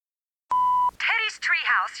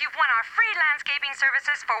Treehouse, you've won our free landscaping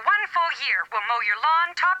services for 1 full year. We'll mow your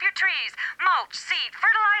lawn, top your trees, mulch, seed,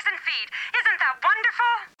 fertilize, and feed. Isn't that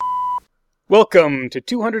wonderful? Welcome to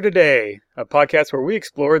 200 a Day, a podcast where we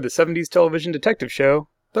explore the 70s television detective show,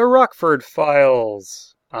 The Rockford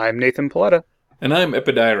Files. I'm Nathan Paletta. And I'm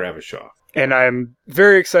Epidiah Ravachol. And I'm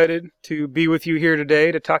very excited to be with you here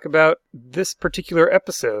today to talk about this particular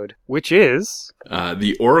episode, which is...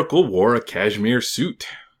 The Oracle wore a cashmere suit.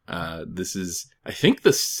 This is, I think,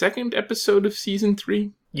 the second episode of Season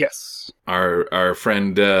 3. Yes. Our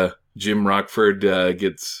friend Jim Rockford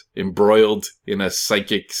gets embroiled in a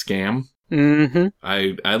psychic scam. Mm-hmm.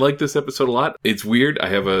 I like this episode a lot. It's weird. I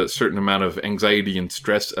have a certain amount of anxiety and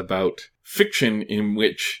stress about fiction in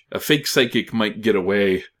which a fake psychic might get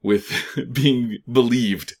away with being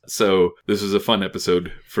believed. So this is a fun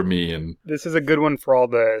episode for me. And this is a good one for all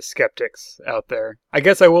the skeptics out there. I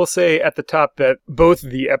guess I will say at the top that both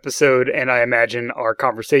the episode and I imagine our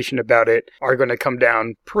conversation about it are going to come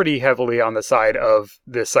down pretty heavily on the side of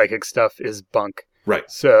this psychic stuff is bunk. Right.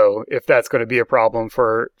 So if that's going to be a problem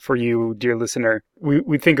for you, dear listener,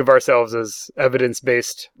 we think of ourselves as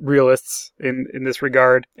evidence-based realists in this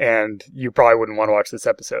regard, and you probably wouldn't want to watch this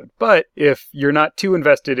episode. But if you're not too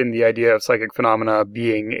invested in the idea of psychic phenomena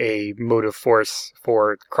being a motive force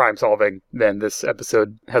for crime solving, then this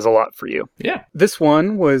episode has a lot for you. Yeah. This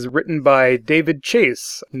one was written by David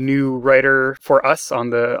Chase, new writer for us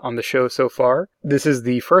on the show so far. This is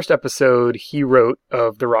the first episode he wrote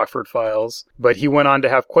of the Rockford Files, but he went on to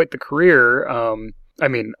have quite the career.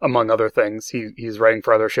 Among other things, he's writing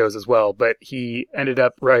for other shows as well, but he ended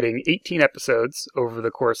up writing 18 episodes over the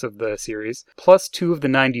course of the series, plus 2 of the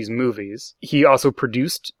 90s movies. He also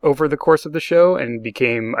produced over the course of the show and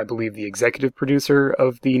became, I believe, the executive producer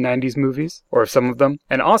of the 90s movies, or some of them.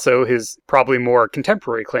 And also, his probably more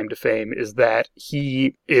contemporary claim to fame is that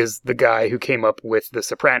he is the guy who came up with The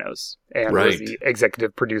Sopranos and was the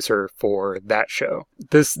executive producer for that show.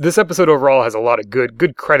 This episode overall has a lot of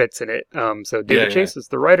good credits in it. So David Chase is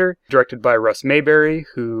the writer, directed by Russ Mayberry,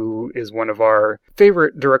 who is one of our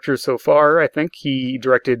favorite directors so far. I think he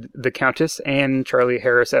directed The Countess and Charlie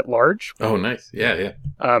Harris at Large. Oh, nice. Yeah.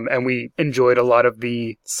 And we enjoyed a lot of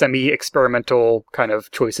the semi-experimental kind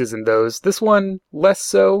of choices in those. This one, less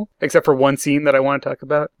so, except for one scene that I want to talk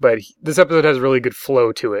about. But this episode has a really good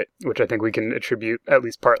flow to it, which I think we can attribute at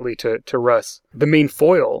least partly to Russ. The main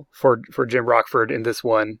foil for Jim Rockford in this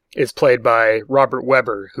one is played by Robert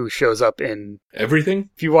Webber, who shows up in everything.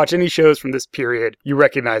 If you watch any shows from this period, you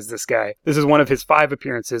recognize this guy. This is one of his 5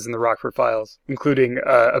 appearances in the Rockford Files, including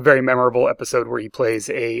a very memorable episode where he plays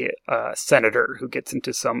a senator who gets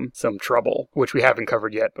into some trouble, which we haven't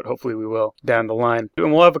covered yet, but hopefully we will down the line.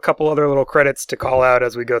 And we'll have a couple other little credits to call out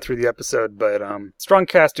as we go through the episode, but strong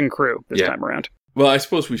cast and crew this time around. Well, I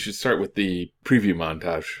suppose we should start with the preview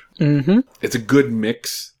montage. Mm-hmm. It's a good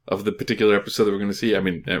mix of the particular episode that we're going to see. I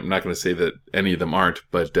mean, I'm not going to say that any of them aren't,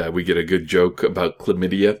 but we get a good joke about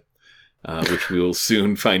chlamydia, which we will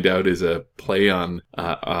soon find out is a play on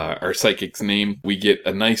our psychic's name. We get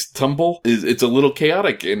a nice tumble. It's a little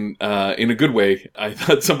chaotic in a good way. I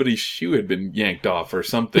thought somebody's shoe had been yanked off or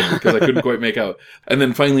something because I couldn't quite make out. And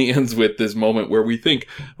then finally ends with this moment where we think,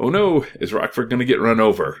 oh no, is Rockford going to get run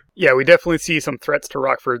over? Yeah, we definitely see some threats to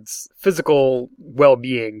Rockford's physical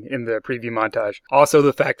well-being in the preview montage. Also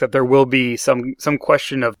the fact that there will be some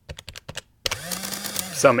question of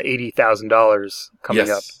some $80,000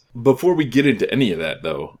 coming up. Before we get into any of that,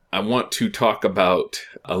 though, I want to talk about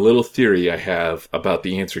a little theory I have about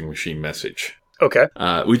the answering machine message. Okay.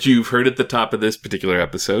 Which you've heard at the top of this particular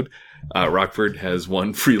episode. Rockford has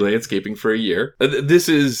won free landscaping for a year. This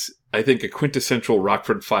is, I think, a quintessential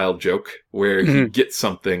Rockford File joke where he gets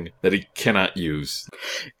something that he cannot use.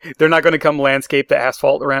 They're not going to come landscape the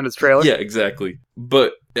asphalt around his trailer? Yeah, exactly.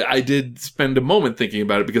 But I did spend a moment thinking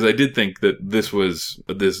about it because I did think that this was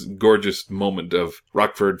this gorgeous moment of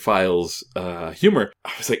Rockford Files humor.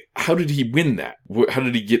 I was like, how did he win that? How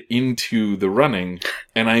did he get into the running?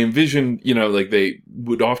 And I envisioned, like they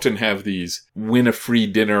would often have these win a free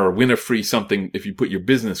dinner or win a free something if you put your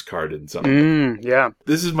business card in something. Yeah.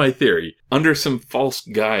 This is my theory. Under some false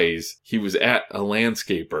guise, he was at a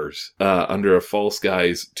landscaper's under a false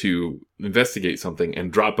guise to investigate something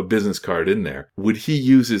and drop a business card in there. Would he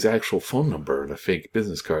use his actual phone number in a fake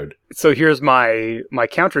business card? So here's my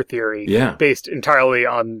counter theory, based entirely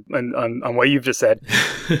on what you've just said.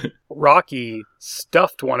 Rocky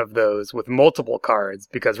stuffed one of those with multiple cards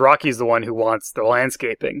because Rocky's the one who wants the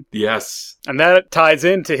landscaping. Yes. And that ties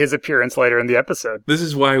into his appearance later in the episode. This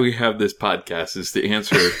is why we have this podcast, is to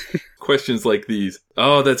answer questions like these.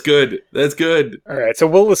 Oh, that's good. That's good. All right, so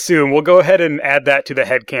we'll go ahead and add that to the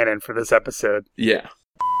headcanon for this episode. Yeah.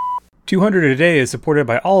 200 a Day is supported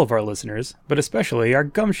by all of our listeners, but especially our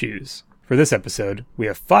gumshoes. For this episode, we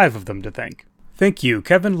have 5 of them to thank. Thank you,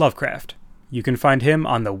 Kevin Lovecraft. You can find him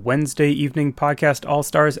on the Wednesday Evening Podcast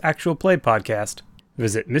All-Stars Actual Play podcast.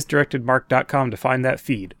 Visit misdirectedmark.com to find that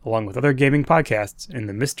feed, along with other gaming podcasts in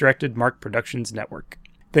the Misdirected Mark Productions network.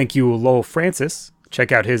 Thank you, Lowell Francis.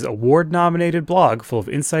 Check out his award-nominated blog full of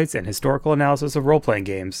insights and historical analysis of role-playing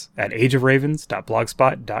games at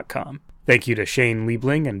ageofravens.blogspot.com. Thank you to Shane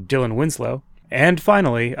Liebling and Dylan Winslow. And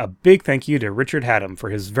finally, a big thank you to Richard Haddam for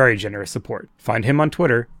his very generous support. Find him on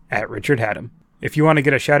Twitter at Richard Haddam. If you want to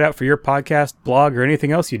get a shout-out for your podcast, blog, or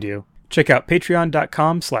anything else you do, check out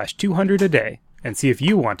patreon.com/200aday and see if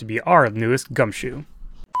you want to be our newest gumshoe.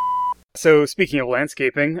 So speaking of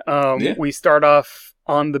landscaping, we start off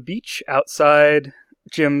on the beach outside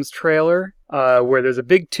Jim's trailer, where there's a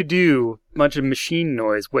big to-do, bunch of machine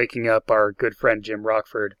noise waking up our good friend Jim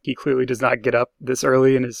Rockford. He clearly does not get up this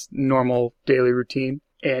early in his normal daily routine,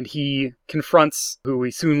 and he confronts who we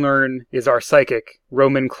soon learn is our psychic,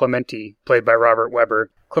 Roman Clementi, played by Robert Webber.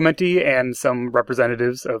 Clementi and some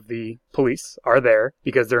representatives of the police are there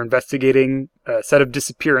because they're investigating a set of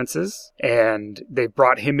disappearances, and they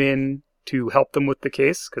brought him in to help them with the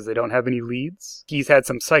case because they don't have any leads. He's had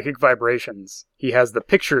some psychic vibrations. He has the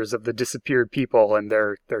pictures of the disappeared people, and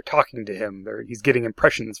they're talking to him. He's getting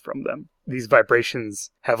impressions from them. These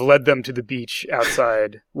vibrations have led them to the beach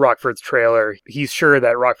outside Rockford's trailer. He's sure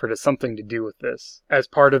that Rockford has something to do with this. As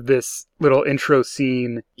part of this little intro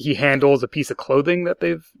scene, he handles a piece of clothing that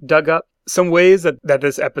they've dug up. Some ways that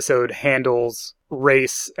this episode handles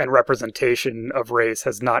race and representation of race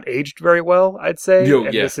has not aged very well, I'd say.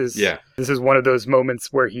 This is one of those moments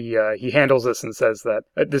where he handles this and says that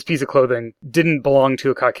this piece of clothing didn't belong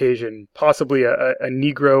to a Caucasian, possibly a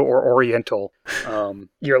Negro or Oriental.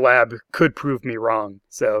 Your lab could prove me wrong.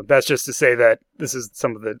 So that's just to say that this is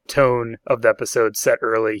some of the tone of the episode set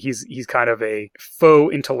early. He's kind of a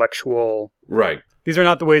faux intellectual. Right. These are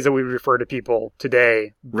not the ways that we refer to people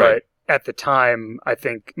today, but right. At the time, I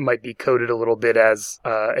think might be coded a little bit as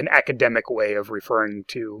an academic way of referring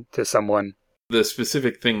to someone. The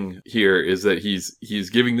specific thing here is that he's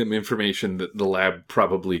giving them information that the lab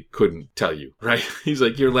probably couldn't tell you, right? He's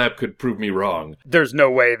like, your lab could prove me wrong. There's no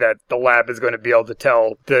way that the lab is going to be able to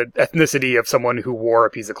tell the ethnicity of someone who wore a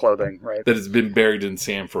piece of clothing, right? That has been buried in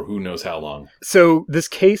sand for who knows how long. So this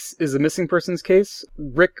case is a missing persons case.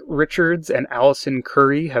 Rick Richards and Allison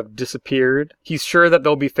Curry have disappeared. He's sure that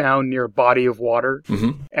they'll be found near a body of water,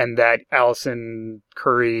 and that Allison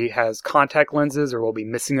Curry has contact lenses or will be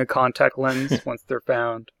missing a contact lens once they're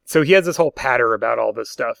found. So he has this whole patter about all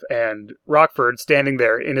this stuff, and Rockford, standing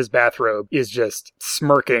there in his bathrobe, is just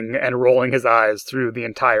smirking and rolling his eyes through the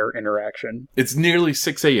entire interaction. It's nearly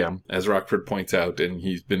 6 a.m., as Rockford points out, and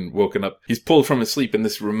he's been woken up. He's pulled from his sleep, and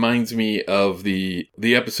this reminds me of the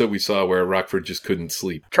episode we saw where Rockford just couldn't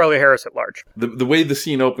sleep. Charlie Harris at large. The way the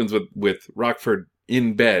scene opens with Rockford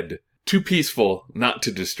in bed, too peaceful not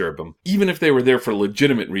to disturb him. Even if they were there for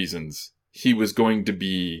legitimate reasons, he was going to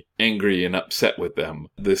be angry and upset with them.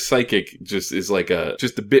 The psychic just is like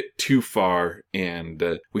just a bit too far, and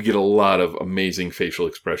we get a lot of amazing facial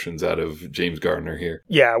expressions out of James Gardner here.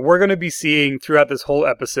 Yeah, we're going to be seeing throughout this whole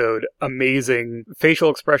episode amazing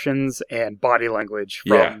facial expressions and body language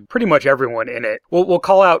from pretty much everyone in it. We'll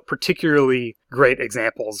call out particularly great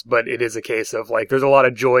examples, but it is a case of there's a lot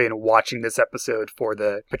of joy in watching this episode for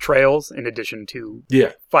the portrayals in addition to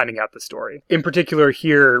finding out the story. In particular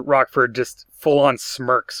here, Rockford just full-on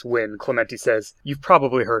smirks when Clementi says, "You've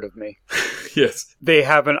probably heard of me." Yes. They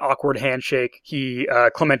have an awkward handshake.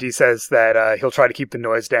 Clementi says that he'll try to keep the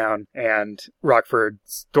noise down, and Rockford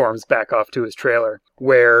storms back off to his trailer,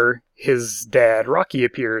 where his dad, Rocky,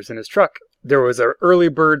 appears in his truck. There was an early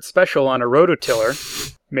bird special on a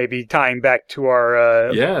rototiller, maybe tying back to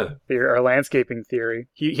our landscaping theory.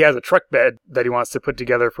 He has a truck bed that he wants to put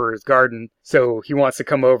together for his garden, so he wants to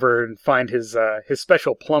come over and find his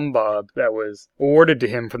special plumb bob that was awarded to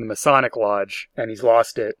him from the Masonic Lodge, and he's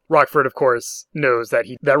lost it. Rockford, of course, knows that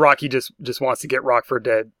Rocky just wants to get Rockford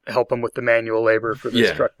to help him with the manual labor for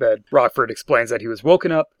this truck bed. Rockford explains that he was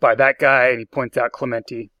woken up by that guy, and he points out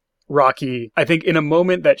Clementi. Rocky, I think in a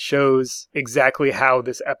moment that shows exactly how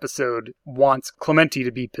this episode wants Clementi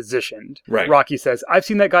to be positioned. Right. Rocky says, "I've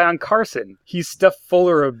seen that guy on Carson. He's stuffed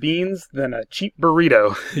fuller of beans than a cheap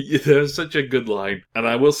burrito." That's such a good line. And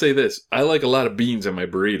I will say this, I like a lot of beans in my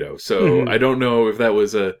burrito, so I don't know if that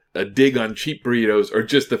was a dig on cheap burritos or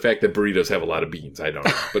just the fact that burritos have a lot of beans. I don't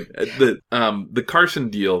know. But the Carson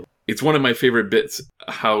deal It's one of my favorite bits,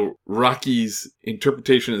 how Rocky's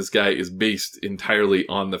interpretation of this guy is based entirely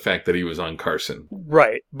on the fact that he was on Carson.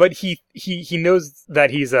 Right. But he knows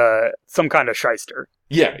that he's some kind of shyster.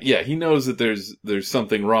 Yeah, he knows that there's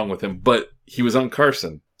something wrong with him, but he was on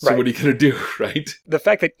Carson. So Right. what are you going to do, right? The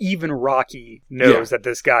fact that even Rocky knows that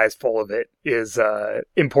this guy is full of it is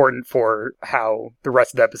important for how the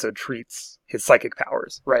rest of the episode treats his psychic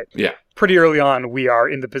powers, right? Yeah. Pretty early on, we are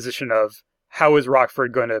in the position of, how is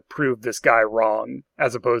Rockford going to prove this guy wrong,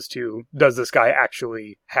 as opposed to, does this guy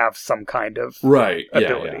actually have some kind of Right,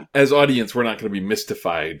 ability? yeah. As audience, we're not going to be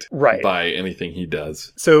mystified Right. by anything he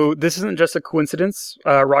does. So this isn't just a coincidence.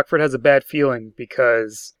 Rockford has a bad feeling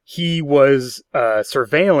because he was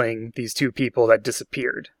surveilling these two people that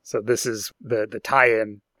disappeared. So this is the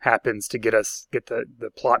tie-in happens to get the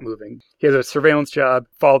plot moving. He has a surveillance job,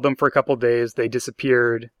 followed them for a couple days, they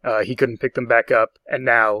disappeared, he couldn't pick them back up, and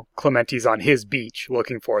now Clementi's on his beach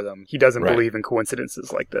looking for them. He doesn't Right. believe in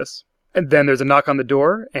coincidences like this. And then there's a knock on the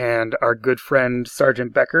door, and our good friend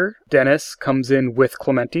Sergeant Becker, Dennis, comes in with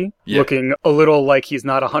Clementi, looking a little like he's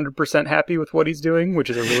not 100% happy with what he's doing, which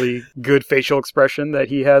is a really good facial expression that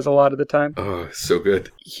he has a lot of the time. Oh, so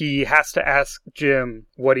good. He has to ask Jim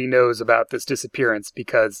what he knows about this disappearance,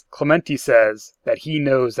 because Clementi says that he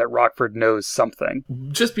knows that Rockford knows something.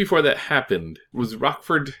 Just before that happened, was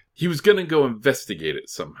Rockford... He was going to go investigate it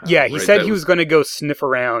somehow. Yeah, he right? said he was going to go sniff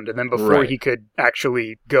around, and then before Right. he could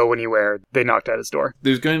actually go anywhere, they knocked at his door.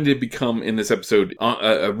 There's going to become, in this episode,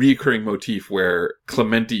 a reoccurring motif where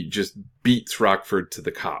Clementi just beats Rockford to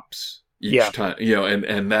the cops each time. You know,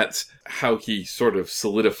 and that's how he sort of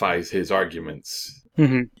solidifies his arguments.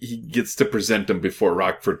 Mm-hmm. He gets to present them before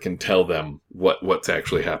Rockford can tell them what's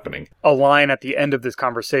actually happening. A line at the end of this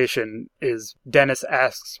conversation is Dennis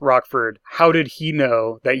asks Rockford, how did he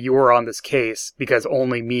know that you were on this case? Because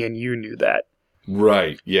only me and you knew that.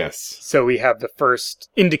 Right, yes. So we have the first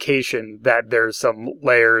indication that there's some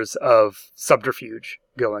layers of subterfuge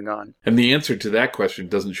going on. And the answer to that question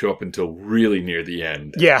doesn't show up until really near the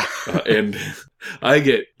end. Yeah. And I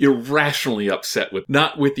get irrationally upset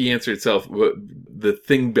not with the answer itself, but the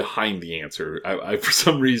thing behind the answer. I for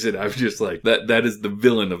some reason, I'm just like, that is the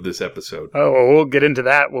villain of this episode. Oh, well, we'll get into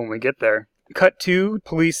that when we get there. Cut to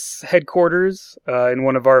police headquarters in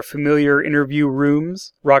one of our familiar interview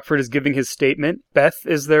rooms. Rockford is giving his statement. Beth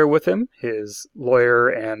is there with him, his lawyer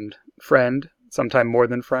and friend, sometime more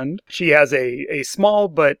than friend. She has a small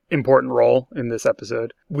but important role in this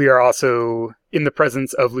episode. We are also in the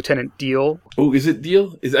presence of Lieutenant Deal. Oh, is it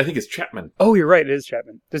Deal? I think it's Chapman. Oh, you're right, it is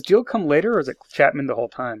Chapman. Does Deal come later, or is it Chapman the whole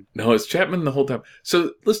time? No, it's Chapman the whole time.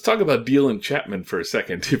 So let's talk about Deal and Chapman for a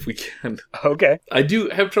second, if we can. Okay. I do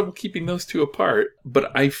have trouble keeping those two apart, but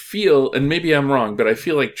I feel, and maybe I'm wrong, but I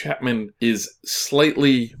feel like Chapman is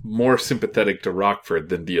slightly more sympathetic to Rockford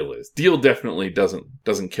than Deal is. Deal definitely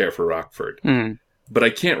doesn't care for Rockford. But I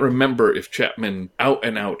can't remember if Chapman out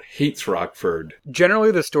and out hates Rockford.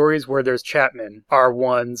 Generally, the stories where there's Chapman are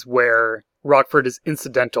ones where Rockford is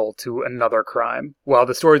incidental to another crime, while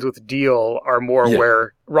the stories with Deal are more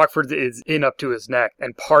where Rockford is in up to his neck,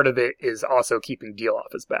 and part of it is also keeping Deal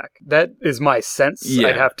off his back. That is my sense. Yeah.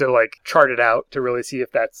 I'd have to chart it out to really see if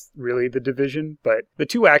that's really the division, but the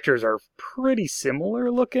two actors are pretty similar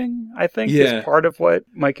looking, I think, is part of what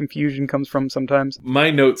my confusion comes from sometimes. My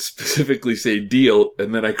notes specifically say Deal,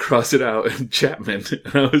 and then I cross it out and Chapman,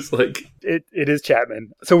 and I was like... It is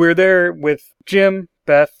Chapman. So we're there with Jim,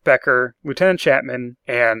 Beth, Becker, Lieutenant Chapman,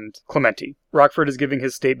 and Clementi. Rockford is giving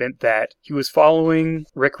his statement that he was following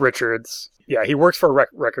Rick Richards. Yeah, he works for a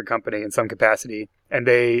record company in some capacity, and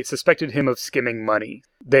they suspected him of skimming money.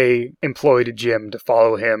 They employed Jim to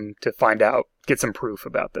follow him to find out, get some proof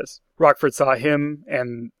about this. Rockford saw him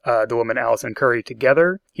and the woman Allison Curry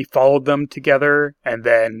together. He followed them together, and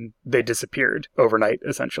then they disappeared overnight,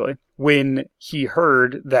 essentially. When he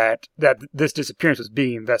heard that this disappearance was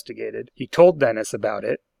being investigated, he told Dennis about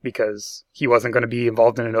it, because he wasn't going to be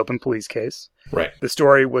involved in an open police case. Right. The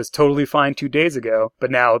story was totally fine 2 days ago, but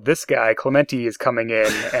now this guy, Clementi, is coming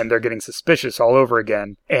in, and they're getting suspicious all over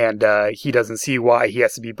again, and he doesn't see why he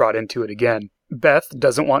has to be brought into it again. Beth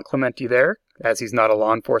doesn't want Clementi there, as he's not a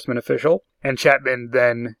law enforcement official, and Chapman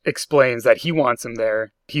then explains that he wants him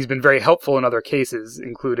there. He's been very helpful in other cases,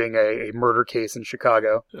 including a murder case in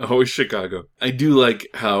Chicago. Oh, Chicago. I do like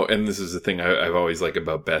how, and this is the thing I've always liked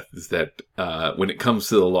about Beth, is that when it comes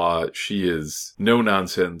to the law, she is no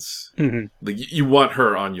nonsense. Mm-hmm. Like, you want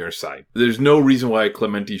her on your side. There's no reason why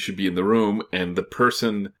Clementi should be in the room, and the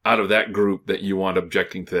person out of that group that you want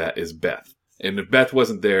objecting to that is Beth. And if Beth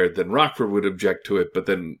wasn't there, then Rockford would object to it, but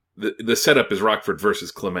then the setup is Rockford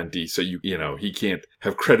versus Clementi, so you know, he can't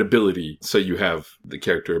have credibility, so you have the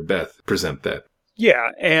character of Beth present that.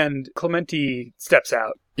 Yeah, and Clementi steps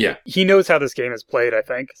out. Yeah. He knows how this game is played, I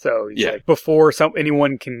think. So he's like, before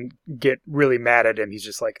anyone can get really mad at him, he's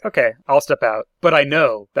just like, okay, I'll step out. But I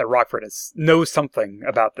know that Rockford knows something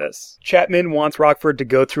about this. Chapman wants Rockford to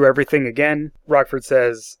go through everything again. Rockford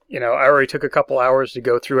says, I already took a couple hours to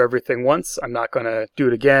go through everything once. I'm not going to do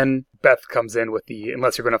it again. Beth comes in with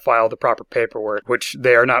unless you're going to file the proper paperwork, which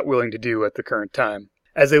they are not willing to do at the current time.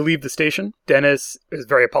 As they leave the station, Dennis is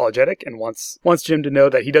very apologetic and wants Jim to know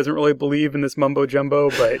that he doesn't really believe in this mumbo-jumbo,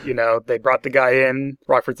 but, they brought the guy in.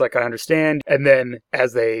 Rockford's like, I understand. And then,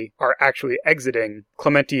 as they are actually exiting,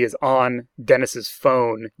 Clementi is on Dennis's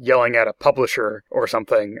phone yelling at a publisher or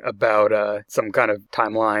something about some kind of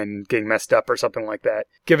timeline getting messed up or something like that,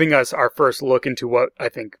 giving us our first look into what I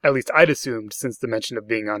think, at least I'd assumed since the mention of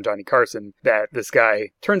being on Johnny Carson, that this guy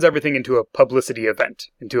turns everything into a publicity event,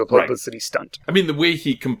 into a publicity stunt. I mean, the way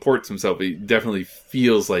he comports himself, he definitely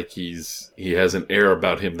feels like he has an air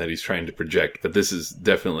about him that he's trying to project, but this is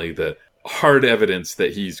definitely the hard evidence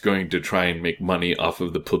that he's going to try and make money off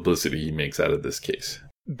of the publicity he makes out of this case.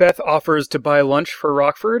 Beth offers to buy lunch for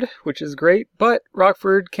Rockford, which is great, but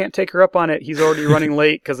Rockford can't take her up on it. He's already running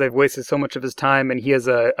late because they've wasted so much of his time, and he has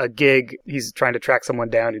a gig. He's trying to track someone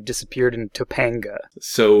down who disappeared in Topanga.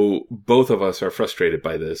 So both of us are frustrated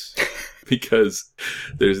by this because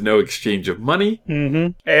there's no exchange of money.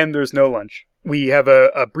 Mm-hmm. And there's no lunch. We have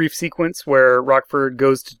a brief sequence where Rockford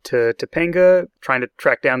goes to Topanga, trying to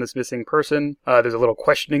track down this missing person. There's a little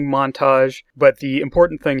questioning montage. But the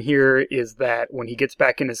important thing here is that when he gets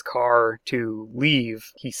back in his car to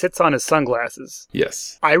leave, he sits on his sunglasses.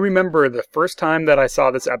 Yes. I remember the first time that I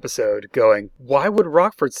saw this episode going, why would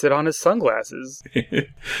Rockford sit on his sunglasses?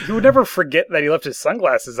 He would never forget that he left his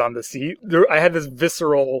sunglasses on the seat. I had this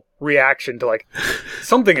visceral reaction to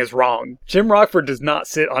something is wrong. Jim Rockford does not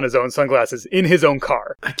sit on his own sunglasses in his own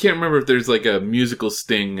car. I can't remember if there's a musical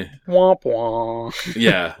sting. Womp womp.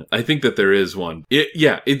 Yeah, I think that there is one.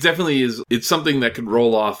 It definitely is. It's something that could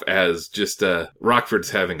roll off as just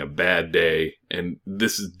Rockford's having a bad day, and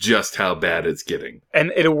this is just how bad it's getting.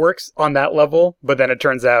 And it works on that level, but then it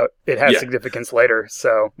turns out it has significance later.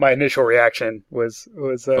 So my initial reaction was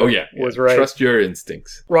right. Trust your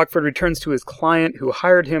instincts. Rockford returns to his client who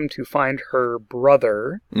hired him to find her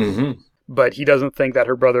brother. Mm-hmm. But he doesn't think that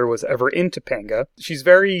her brother was ever in Topanga. She's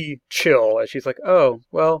very chill as she's like, oh,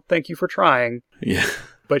 well, thank you for trying. Yeah.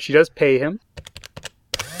 But she does pay him.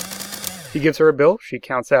 He gives her a bill. She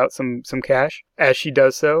counts out some cash. As she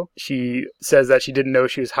does so, she says that she didn't know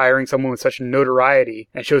she was hiring someone with such notoriety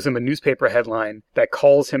and shows him a newspaper headline that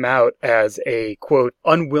calls him out as a, quote,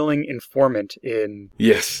 unwilling informant in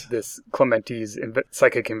this Clementi's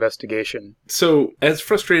psychic investigation. So, as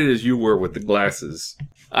frustrated as you were with the glasses,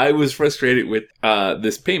 I was frustrated with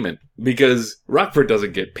this payment because Rockford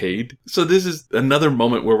doesn't get paid. So this is another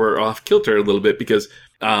moment where we're off kilter a little bit because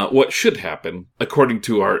what should happen, according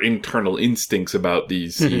to our internal instincts about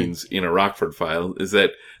these scenes in a Rockford file, is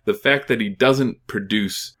that the fact that he doesn't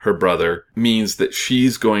produce her brother means that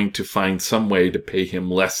she's going to find some way to pay him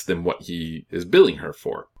less than what he is billing her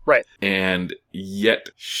for. Right. And yet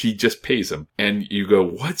she just pays him. And you go,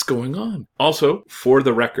 what's going on? Also, for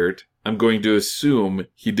the record, I'm going to assume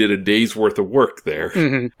he did a day's worth of work there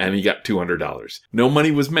and he got $200. No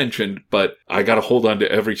money was mentioned, but I got to hold on to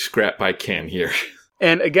every scrap I can here.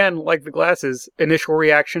 And again, like the glasses, initial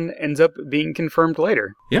reaction ends up being confirmed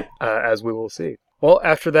later. Yeah. As we will see. Well,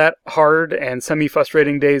 after that hard and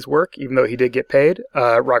semi-frustrating day's work, even though he did get paid,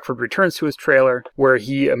 Rockford returns to his trailer, where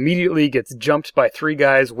he immediately gets jumped by 3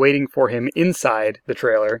 guys waiting for him inside the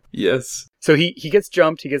trailer. Yes. So he gets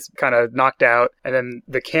jumped, he gets kind of knocked out, and then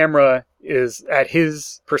the camera is at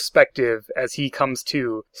his perspective as he comes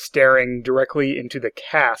to, staring directly into the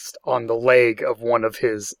cast on the leg of one of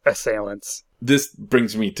his assailants. This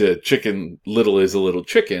brings me to Chicken Little is a Little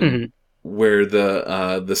Chicken, where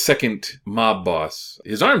the second mob boss,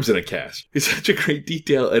 his arm's in a cast. It's such a great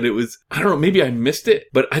detail, and it was, I don't know, maybe I missed it,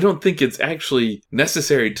 but I don't think it's actually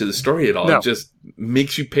necessary to the story at all. No. It just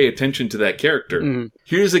makes you pay attention to that character.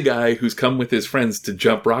 Here's a guy who's come with his friends to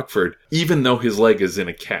jump Rockford, even though his leg is in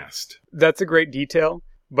a cast. That's a great detail.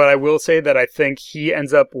 But I will say that I think he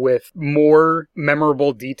ends up with more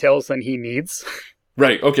memorable details than he needs.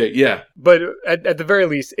 Right, okay, yeah. But at the very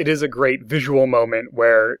least, it is a great visual moment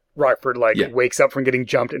where Rockford, wakes up from getting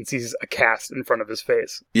jumped and sees a cast in front of his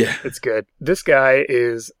face. Yeah. It's good. This guy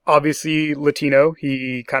is obviously Latino.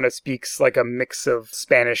 He kind of speaks like a mix of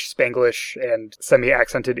Spanish, Spanglish, and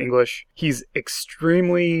semi-accented English. He's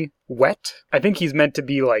extremely wet. I think he's meant to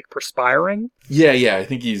be like perspiring. Yeah. I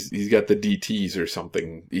think he's got the DTs or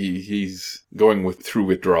something. He's going through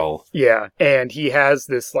withdrawal. Yeah, and he has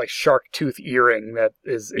this like shark tooth earring that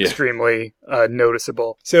is extremely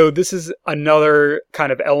noticeable. So this is another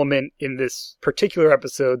kind of element in this particular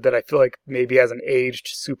episode that I feel like maybe hasn't aged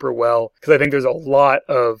super well, because I think there's a lot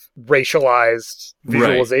of racialized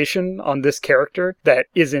visualization on this character that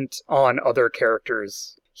isn't on other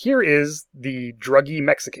characters. Here is the druggy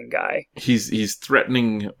Mexican guy. He's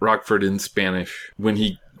threatening Rockford in Spanish when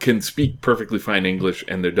he can speak perfectly fine English,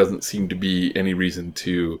 and there doesn't seem to be any reason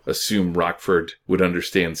to assume Rockford would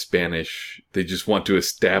understand Spanish. They just want to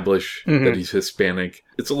establish that he's Hispanic.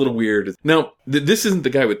 It's a little weird. Now, this isn't the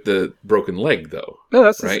guy with the broken leg, though. No,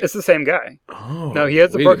 that's right? It's the same guy. Oh, no, he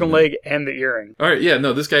has the broken leg and the earring. All right, yeah,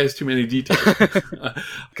 no, this guy has too many details.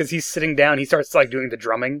 Because he's sitting down, he starts like doing the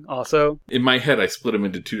drumming also. In my head, I split him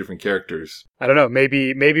into two different characters. I don't know,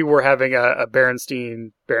 maybe we're having a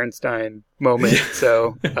Berenstein moment,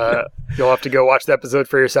 so you'll have to go watch the episode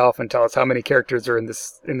for yourself and tell us how many characters are in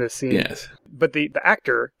this scene. Yes. But the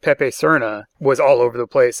actor, Pepe Serna, was all over the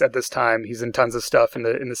place at this time. He's in tons of stuff in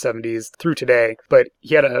the 70s through today. But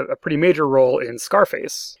he had a pretty major role in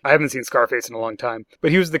Scarface. I haven't seen Scarface in a long time.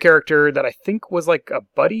 But he was the character that I think was like a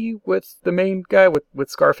buddy with the main guy with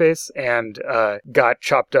Scarface, and got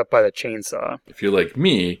chopped up by the chainsaw. If you're like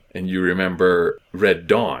me and you remember Red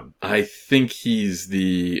Dawn, I think he's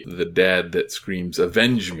the dad that screams,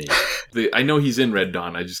 "Avenge me." I know he's in Red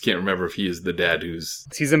Dawn. I just can't remember if he is the dad who's...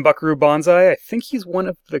 He's in Buckaroo Banzai. I think he's one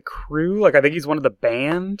of the crew. Like, I think he's one of the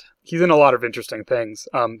band. He's in a lot of interesting things.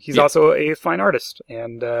 He's also a fine artist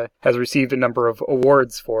and has received a number of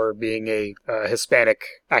awards for being a Hispanic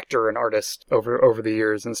actor and artist over the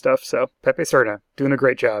years and stuff. So Pepe Serna, doing a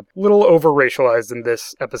great job. A little over-racialized in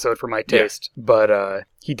this episode for my taste, but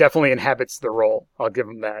he definitely inhabits the role. I'll give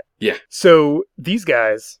him that. Yeah. So these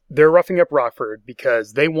guys, they're roughing up Rockford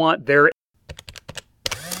because they want their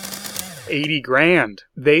 $80,000.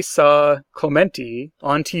 They saw Clemente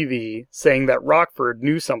on TV saying that Rockford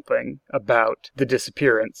knew something about the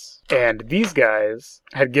disappearance. And these guys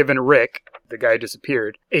had given Rick, the guy who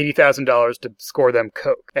disappeared, $80,000 to score them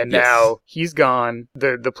coke. And now he's gone.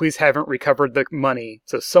 The police haven't recovered the money.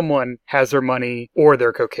 So someone has their money or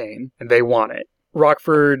their cocaine and they want it.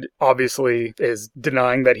 Rockford obviously is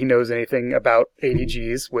denying that he knows anything about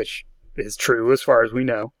ADGs, which is true as far as we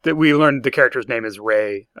know. That we learned the character's name is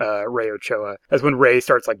Ray Ochoa. That's when Ray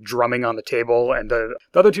starts like drumming on the table, and the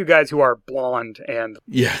other two guys who are blonde and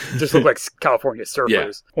just look like California surfers.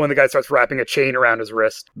 Yeah. One of the guys starts wrapping a chain around his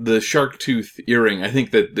wrist. The shark tooth earring, I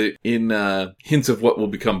think that in hints of what will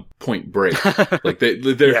become Point Break. Like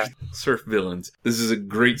they're surf villains. This is a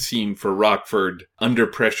great scene for Rockford under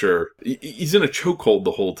pressure. He's in a chokehold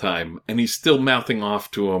the whole time, and he's still mouthing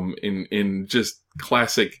off to him in just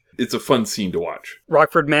classic. It's a fun scene to watch.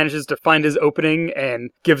 Rockford manages to find his opening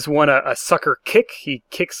and gives one a sucker kick. He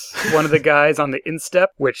kicks one of the guys on the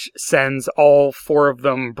instep, which sends all four of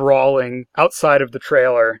them brawling outside of the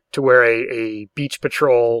trailer to where a beach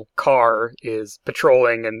patrol car is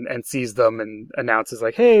patrolling and sees them and announces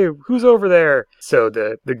like, "Hey, who's over there?" So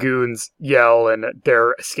the goons yell and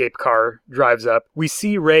their escape car drives up. We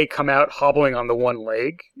see Ray come out hobbling on the one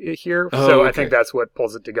leg here. So I think that's what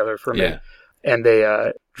pulls it together for me. And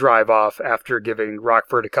they drive off after giving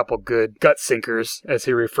Rockford a couple good gut sinkers, as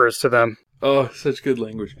he refers to them. Oh, such good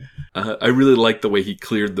language. I really like the way he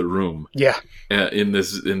cleared the room. Yeah. In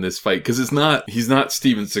this fight, because he's not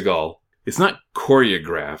Steven Seagal. It's not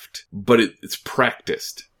choreographed, but it's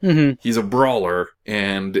practiced. Mm-hmm. He's a brawler,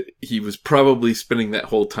 and he was probably spending that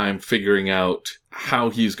whole time figuring out how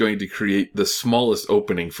he's going to create the smallest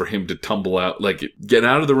opening for him to tumble out, like get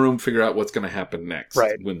out of the room, figure out what's going to happen next.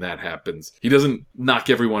 Right. When that happens. He doesn't knock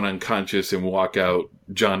everyone unconscious and walk out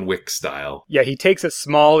John Wick style. Yeah, he takes a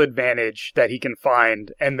small advantage that he can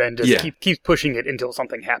find and then just keeps pushing it until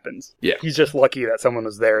something happens. Yeah. He's just lucky that someone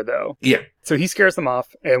was there, though. Yeah. So he scares them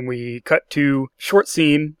off, and we cut to short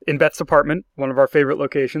scene in Beth's apartment, one of our favorite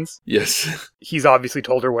locations. Yes. He's obviously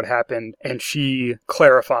told her what happened, and she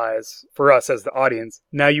clarifies for us as the audience,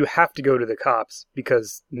 now you have to go to the cops,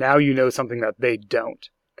 because now you know something that they don't.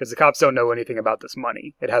 Because the cops don't know anything about this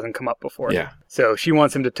money. It hasn't come up before. Yeah. So she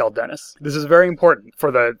wants him to tell Dennis. This is very important for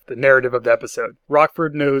the narrative of the episode.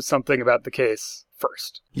 Rockford knows something about the case.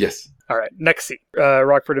 first. Yes. All right, next scene.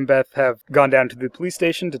 Rockford and Beth have gone down to the police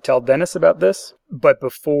station to tell Dennis about this. But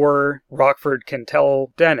before Rockford can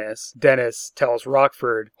tell Dennis, Dennis tells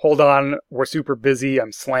Rockford, hold on, we're super busy,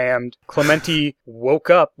 I'm slammed. Clementi woke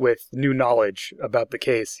up with new knowledge about the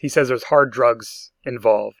case. He says there's hard drugs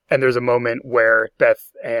involved. And there's a moment where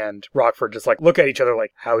Beth and Rockford just like look at each other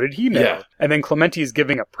like, how did he know? Yeah. And then Clementi's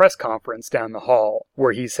giving a press conference down the hall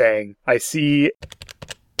where he's saying, I see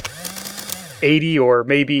 $80 or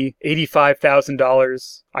maybe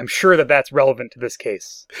 $85,000. I'm sure that that's relevant to this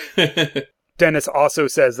case. Dennis also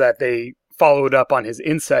says that they followed up on his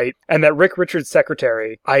insight and that Rick Richards'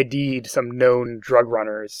 secretary ID'd some known drug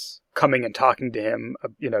runners coming and talking to him,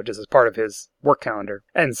 just as part of his work calendar.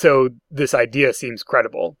 And so this idea seems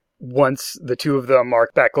credible. Once the two of them are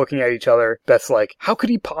back looking at each other, Beth's like, how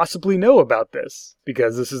could he possibly know about this?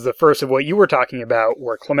 Because this is the first of what you were talking about,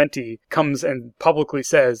 where Clementi comes and publicly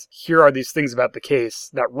says, here are these things about the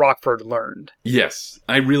case that Rockford learned. Yes.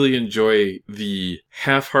 I really enjoy the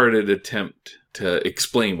half-hearted attempt to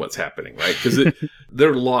explain what's happening, right? Because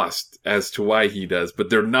they're lost as to why he does, but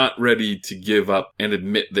they're not ready to give up and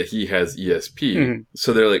admit that he has ESP. Mm-hmm.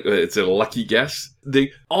 So they're like, it's a lucky guess.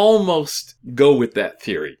 They almost go with that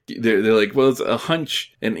theory. They're like, well, it's a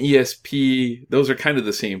hunch and ESP. Those are kind of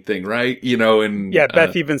the same thing, right? And yeah,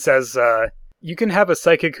 Beth even says, you can have a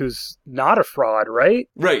psychic who's not a fraud, right?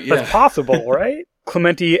 Right, yeah. That's possible, right?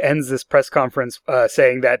 Clementi ends this press conference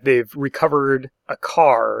saying that they've recovered a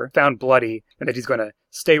car, found bloody, and that he's going to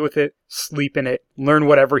stay with it, sleep in it, learn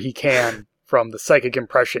whatever he can from the psychic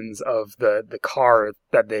impressions of the car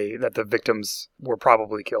that the victims were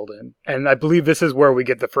probably killed in. And I believe this is where we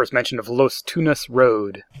get the first mention of Los Tunas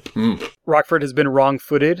Road. Mm. Rockford has been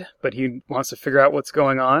wrong-footed, but he wants to figure out what's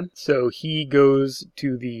going on. So he goes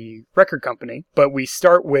to the record company, but we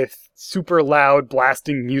start with super loud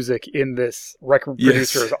blasting music in this record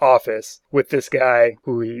producer's office with this guy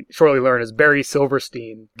who we shortly learn is Barry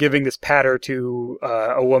Silverstein giving this patter to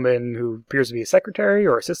a woman who appears to be a secretary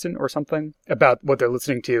or assistant or something about what they're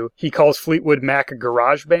listening to. He calls Fleetwood Mac a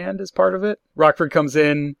garage band as part of it. Rockford comes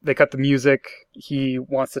in, they cut the music. He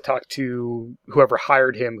wants to talk to whoever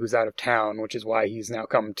hired him who's out of town, which is why he's now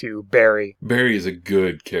come to Barry. Barry is a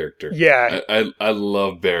good character. Yeah. I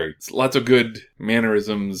love Barry. It's lots of good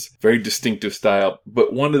mannerisms, very distinctive style.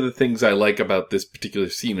 But one of the things I like about this particular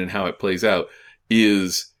scene and how it plays out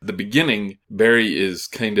is the beginning, Barry is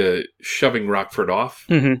kind of shoving Rockford off.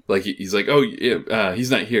 Mm-hmm. Like, he's like, oh,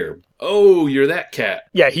 he's not here. Oh, you're that cat.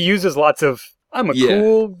 Yeah, he uses lots of, I'm a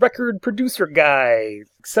cool record producer guy,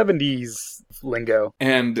 70s lingo.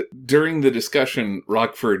 And during the discussion,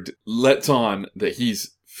 Rockford lets on that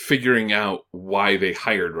he's figuring out why they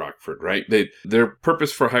hired Rockford, right? Their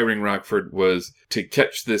purpose for hiring Rockford was to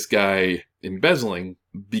catch this guy embezzling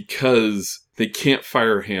because they can't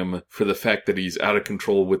fire him for the fact that he's out of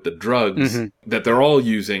control with the drugs that they're all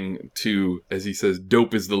using to, as he says,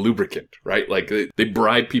 dope is the lubricant, right? Like they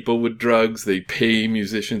bribe people with drugs, they pay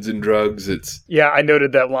musicians in drugs. Yeah, I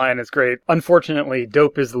noted that line. It's great. Unfortunately,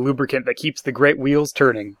 dope is the lubricant that keeps the great wheels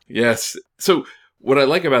turning. Yes. So what I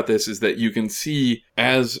like about this is that you can see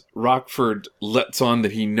as Rockford lets on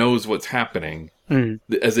that he knows what's happening.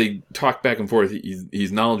 As they talk back and forth,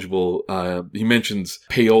 he's knowledgeable. He mentions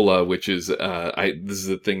payola, which is this is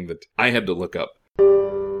the thing that I had to look up.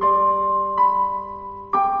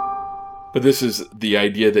 But this is the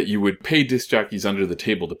idea that you would pay disc jockeys under the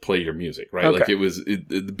table to play your music, right? Okay. Like it was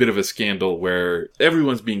a bit of a scandal where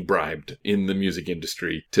everyone's being bribed in the music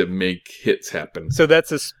industry to make hits happen. So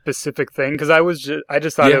that's a specific thing? Because I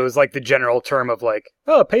just thought it was like the general term of like,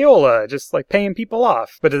 oh, payola, just like paying people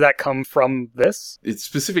off. But does that come from this? It's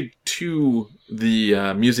specific to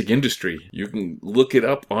the music industry. You can look it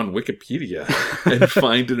up on Wikipedia and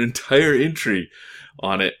find an entire entry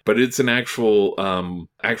on it, but it's an actual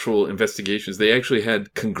investigations. They actually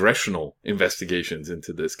had congressional investigations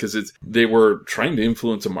into this because they were trying to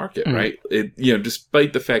influence a market, right?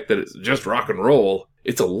 Despite the fact that it's just rock and roll,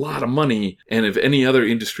 it's a lot of money, and if any other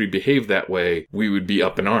industry behaved that way, we would be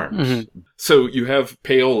up in arms. So you have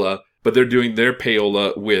payola, but they're doing their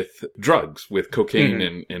payola with drugs, with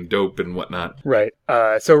cocaine and dope and whatnot. Right.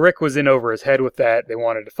 So Rick was in over his head with that. They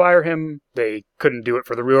wanted to fire him. They couldn't do it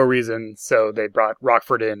for the real reason, so they brought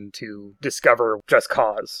Rockford in to discover just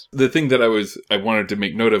cause. The thing that I wanted to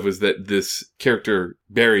make note of was that this character,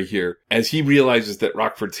 Barry here, as he realizes that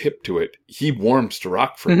Rockford's hip to it, he warms to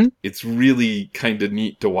Rockford. It's really kind of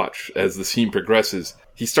neat to watch as the scene progresses.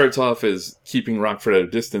 he starts off as keeping Rockford at a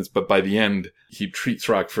distance, but by the end, he treats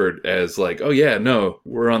Rockford as like, oh yeah, no,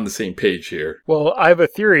 we're on the same page here. Well, I have a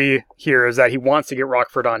theory here is that he wants to get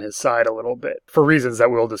Rockford on his side a little bit for reasons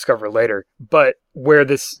that we'll discover later. But where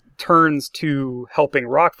this turns to helping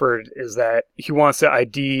Rockford is that he wants to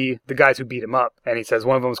ID the guys who beat him up. And he says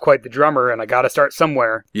one of them was quite the drummer and I got to start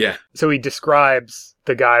somewhere. Yeah. So he describes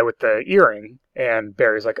the guy with the earring and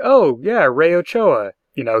Barry's like, oh yeah, Ray Ochoa.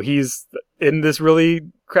 You know, he's in this really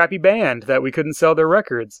crappy band that we couldn't sell their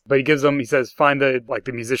records. But he says, find the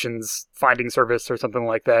musician's finding service or something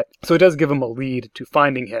like that. So it does give him a lead to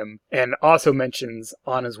finding him and also mentions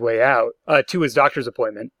on his way out to his doctor's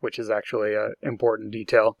appointment, which is actually an important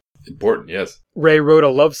detail. Important, yes. Ray wrote a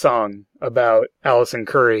love song about Allison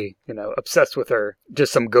Curry, obsessed with her.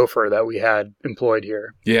 Just some gopher that we had employed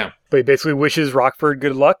here. Yeah. But he basically wishes Rockford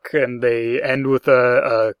good luck and they end with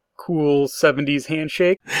a cool 70s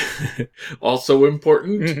handshake. Also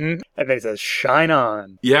important. Mm-hmm. And then he says, shine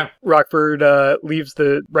on. Yeah. Rockford leaves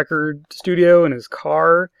the record studio in his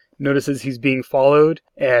car, notices he's being followed,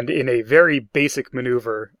 and in a very basic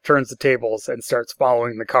maneuver, turns the tables and starts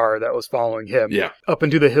following the car that was following him. Yeah. Up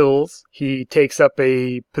into the hills, he takes up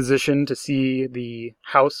a position to see the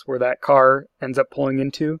house where that car ends up pulling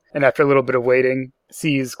into, and after a little bit of waiting,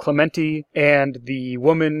 sees Clementi and the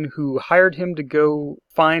woman who hired him to go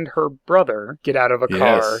find her brother get out of a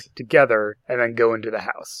car together and then go into the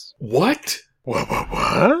house. What?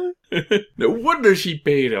 What? No wonder she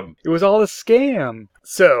paid him. It was all a scam.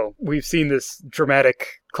 So, we've seen this dramatic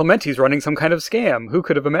Clementi's running some kind of scam. Who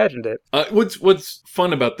could have imagined it? What's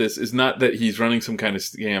fun about this is not that he's running some kind of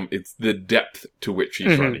scam, it's the depth to which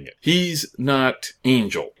he's running it. He's not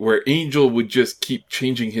Angel, where Angel would just keep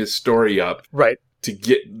changing his story up. Right. To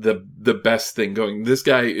get the best thing going. This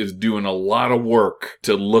guy is doing a lot of work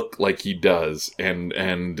to look like he does and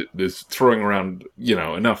is throwing around,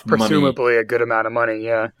 enough money. Presumably a good amount of money,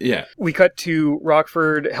 yeah. Yeah. We cut to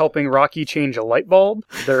Rockford helping Rocky change a light bulb.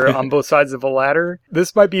 They're on both sides of a ladder.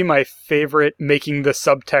 This might be my favorite making the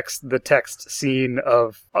subtext the text scene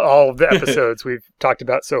of all of the episodes we've talked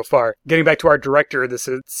about so far. Getting back to our director, this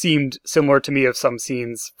seemed similar to me of some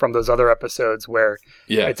scenes from those other episodes where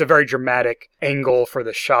it's a very dramatic angle for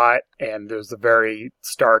the shot and there's a very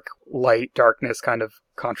stark light darkness kind of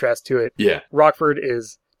contrast to it. Yeah. Rockford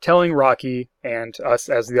is telling Rocky and us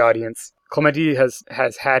as the audience, Clementi has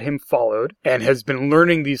had him followed and has been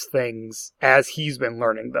learning these things as he's been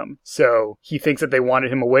learning them. So he thinks that they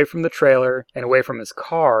wanted him away from the trailer and away from his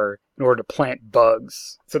car in order to plant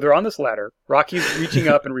bugs. So they're on this ladder. Rocky's reaching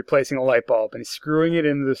up and replacing a light bulb and he's screwing it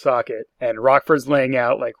into the socket. And Rockford's laying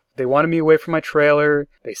out like, they wanted me away from my trailer.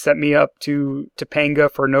 They sent me up to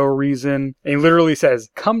Topanga for no reason. And he literally says,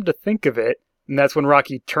 come to think of it. And that's when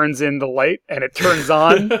Rocky turns in the light and it turns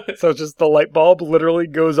on. So just the light bulb literally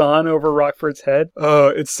goes on over Rockford's head. Oh,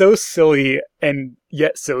 it's so silly and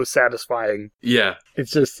yet so satisfying. Yeah.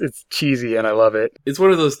 It's cheesy and I love it. It's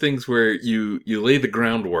one of those things where you lay the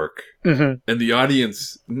groundwork and the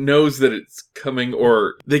audience knows that it's coming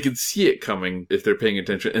or they can see it coming if they're paying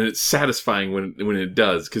attention. And it's satisfying when it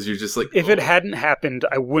does because you're just like... If it hadn't happened,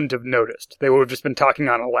 I wouldn't have noticed. They would have just been talking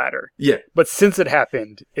on a ladder. Yeah. But since it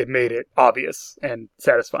happened, it made it obvious and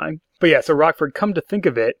satisfying. But yeah, so Rockford, come to think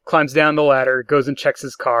of it, climbs down the ladder, goes and checks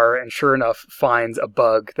his car, and sure enough, finds a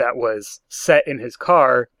bug that was set in his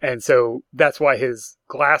car. And so that's why his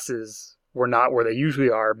glasses were not where they usually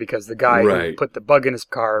are, because the guy who put the bug in his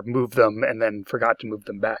car moved them and then forgot to move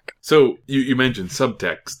them back. So you mentioned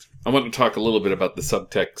subtext. I want to talk a little bit about the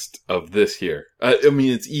subtext of this here.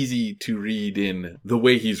 It's easy to read in the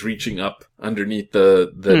way he's reaching up underneath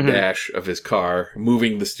the dash of his car,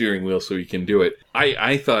 moving the steering wheel so he can do it.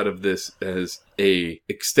 I thought of this as a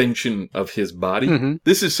extension of his body.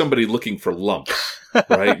 This is somebody looking for lumps,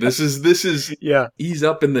 right? This is he's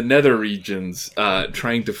up in the nether regions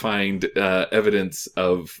trying to find evidence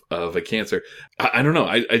of a cancer. I don't know.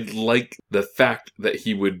 I like the fact that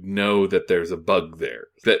he would know that there's a bug there,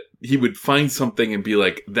 that he would find something and be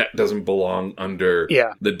like, that doesn't belong under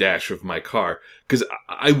the dash of my car. Because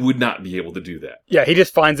I would not be able to do that. Yeah, he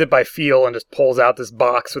just finds it by feel and just pulls out this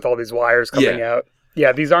box with all these wires coming out.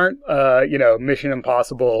 Yeah, these aren't, Mission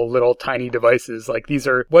Impossible little tiny devices. Like, these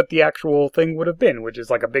are what the actual thing would have been, which is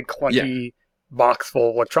like a big clunky box full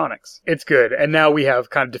of electronics. It's good. And now we have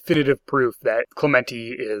kind of definitive proof that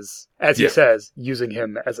Clementi is, as he says, using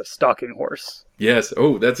him as a stalking horse. Yes.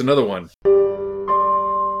 Oh, that's another one.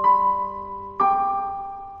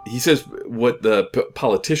 He says what the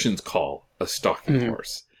politicians call a stalking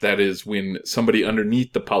horse. That is when somebody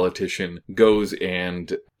underneath the politician goes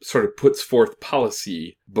and sort of puts forth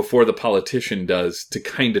policy before the politician does to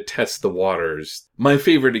kind of test the waters. My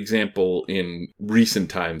favorite example in recent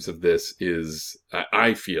times of this is,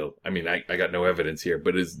 I feel, I mean, I got no evidence here,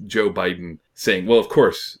 but is Joe Biden saying, well, of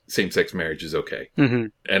course, same-sex marriage is okay. Mm-hmm.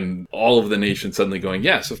 And all of the nation suddenly going,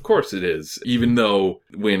 yes, of course it is. Even though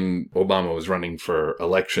when Obama was running for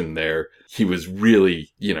election there, he was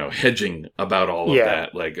really, hedging about all of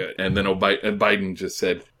that. And then Biden just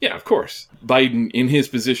said, yeah, of course. Biden, in his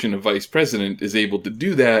position of vice president, is able to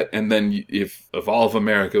do that. And then if all of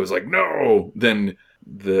America was like, no, then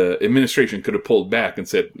the administration could have pulled back and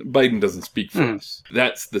said, Biden doesn't speak for us.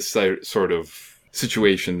 That's the sort of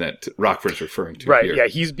situation that Rockford's referring to right, here. Yeah,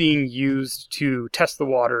 he's being used to test the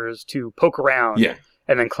waters, to poke around. Yeah.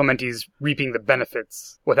 And then Clemente's reaping the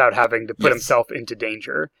benefits without having to put himself into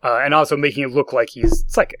danger. And also making it look like he's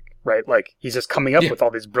psychic, right? Like he's just coming up with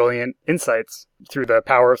all these brilliant insights through the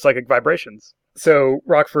power of psychic vibrations. So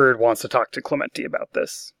Rockford wants to talk to Clemente about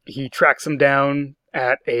this. He tracks him down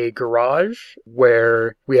at a garage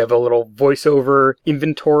where we have a little voiceover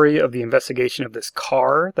inventory of the investigation of this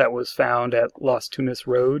car that was found at Las Tunas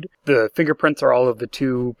Road. The fingerprints are all of the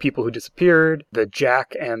two people who disappeared. The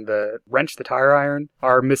jack and the wrench, the tire iron,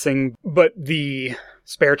 are missing, but the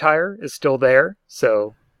spare tire is still there,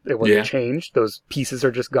 so it wasn't changed. Those pieces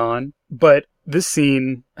are just gone. But this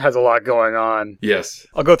scene has a lot going on. Yes.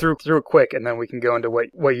 I'll go through it quick, and then we can go into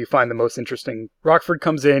what you find the most interesting. Rockford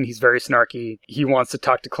comes in. He's very snarky. He wants to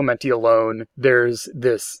talk to Clemente alone. There's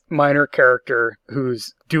this minor character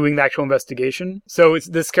who's doing the actual investigation. So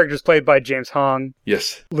this character is played by James Hong.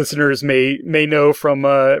 Yes. Listeners may know from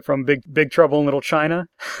Big Trouble in Little China,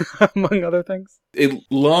 among other things. A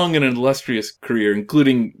long and illustrious career,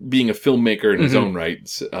 including being a filmmaker in his own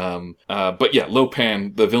rights. But yeah, Lo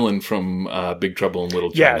Pan, the villain from Big Trouble in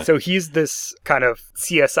Little China. Yeah, so he's this kind of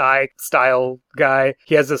CSI-style guy.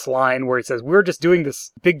 He has this line where he says, we're just doing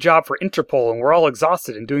this big job for Interpol, and we're all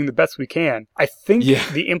exhausted and doing the best we can. I think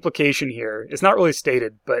the implication here, it's not really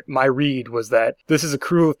stated, but my read was that this is a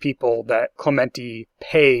crew of people that Clemente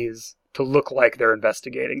pays to look like they're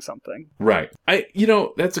investigating something. Right.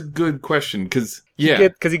 That's a good question, because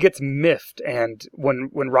because he gets miffed, and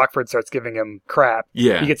when Rockford starts giving him crap,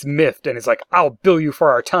 he gets miffed, and he's like, I'll bill you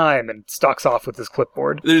for our time, and stalks off with his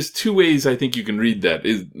clipboard. There's two ways I think you can read that.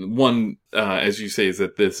 One, as you say, is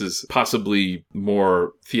that this is possibly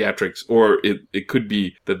more theatrics, or it could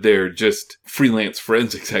be that they're just freelance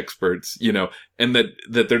forensics experts, and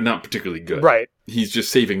that they're not particularly good. Right. He's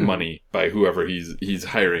just saving money by whoever he's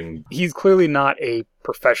hiring. He's clearly not a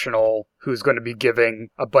professional who's going to be giving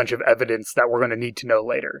a bunch of evidence that we're going to need to know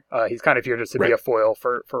later. He's kind of here just to be a foil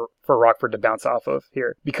for Rockford to bounce off of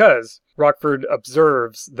here. Because Rockford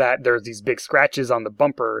observes that there's these big scratches on the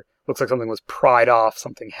bumper. Looks like something was pried off,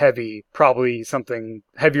 something heavy, probably something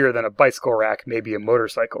heavier than a bicycle rack, maybe a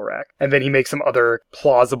motorcycle rack. And then he makes some other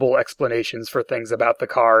plausible explanations for things about the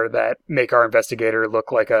car that make our investigator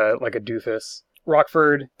look like a doofus.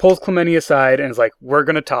 Rockford pulls Clemente aside and is like, we're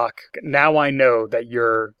going to talk. Now I know that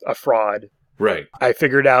you're a fraud. Right. I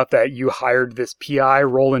figured out that you hired this PI,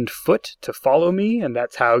 Roland Foote, to follow me, and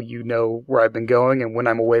that's how you know where I've been going and when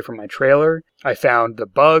I'm away from my trailer. I found the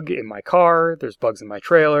bug in my car. There's bugs in my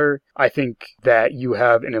trailer. I think that you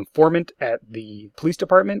have an informant at the police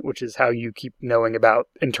department, which is how you keep knowing about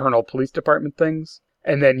internal police department things.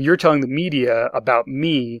 And then you're telling the media about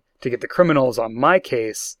me to get the criminals on my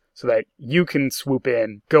case, so that you can swoop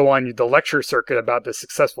in, go on the lecture circuit about the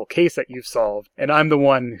successful case that you've solved. And I'm the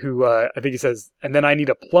one who, I think he says, and then I need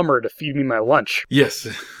a plumber to feed me my lunch. Yes.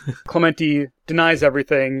 Clemente denies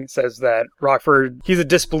everything, says that Rockford, he's a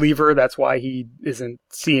disbeliever. That's why he isn't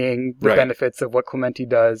seeing the benefits of what Clemente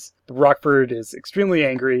does. Rockford is extremely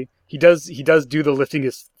angry. He does do the lifting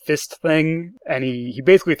his fist thing, and he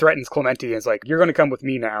basically threatens Clemente and is like, you're going to come with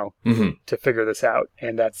me now to figure this out.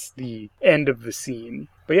 And that's the end of the scene.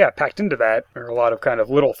 But yeah, packed into that are a lot of kind of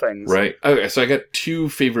little things. Right. Okay, so I got two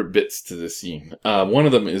favorite bits to the scene. One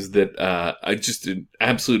of them is that I just an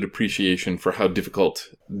absolute appreciation for how difficult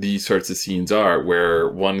these sorts of scenes are, where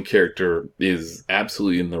one character is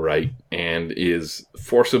absolutely in the right and is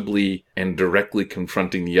forcibly and directly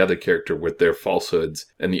confronting the other character with their falsehoods,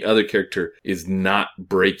 and the other character is not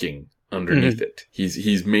breaking underneath it.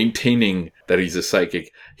 He's maintaining that he's a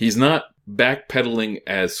psychic. He's not backpedaling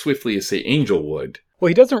as swiftly as, say, Angel would. Well,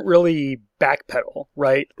 he doesn't really backpedal,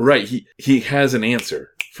 right? Right. He has an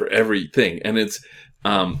answer for everything, and it's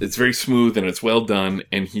very smooth and it's well done,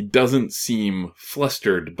 and he doesn't seem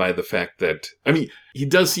flustered by the fact that, I mean, he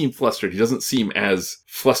does seem flustered. He doesn't seem as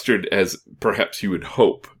flustered as perhaps you would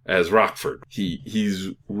hope as Rockford. He's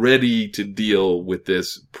ready to deal with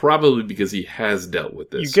this, probably because he has dealt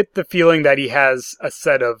with this. You get the feeling that he has a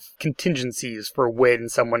set of contingencies for when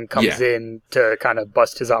someone comes in to kind of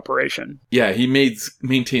bust his operation. Yeah, he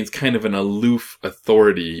maintains kind of an aloof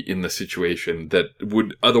authority in the situation that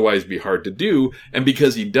would otherwise be hard to do, and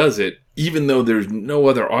because he does it, even though there's no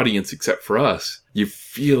other audience except for us, you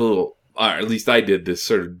feel, or at least I did, this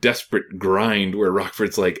sort of desperate grind where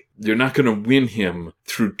Rockford's like, you're not going to win him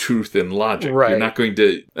through truth and logic. Right. You're not going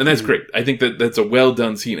to, and that's great. I think that's a well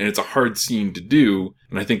done scene, and it's a hard scene to do,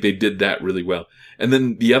 and I think they did that really well. And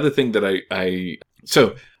then the other thing that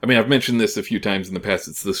I've mentioned this a few times in the past.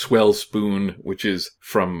 It's the swell spoon, which is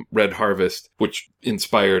from Red Harvest, which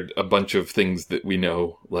inspired a bunch of things that we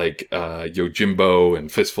know, like Yojimbo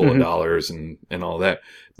and Fistful of Dollars and all that.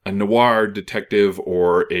 A noir detective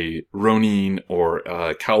or a Ronin or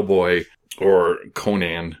a cowboy or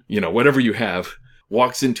Conan, whatever you have,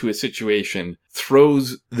 walks into a situation,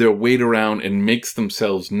 throws their weight around and makes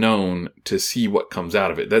themselves known to see what comes out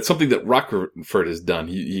of it. That's something that Rockford has done.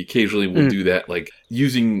 He occasionally will do that, like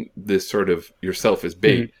using this sort of yourself as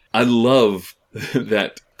bait. I love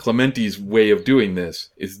that Clementi's way of doing this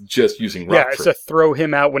is just using Rockford. Yeah, it's to throw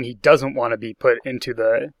him out when he doesn't want to be put into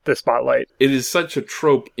the spotlight. It is such a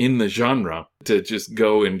trope in the genre to just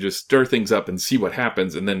go and just stir things up and see what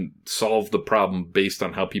happens and then solve the problem based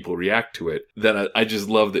on how people react to it. That I just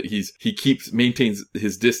love that he maintains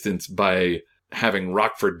his distance by having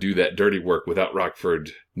Rockford do that dirty work without Rockford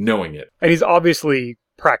knowing it. And he's obviously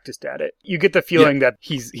practiced at it. You get the feeling that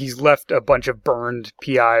he's left a bunch of burned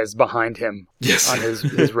PIs behind him on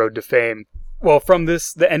his road to fame. Well, from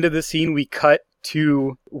the end of the scene, we cut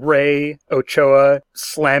to Ray Ochoa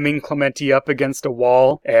slamming Clementi up against a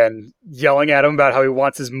wall and yelling at him about how he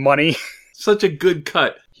wants his money. Such a good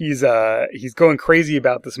cut. He's going crazy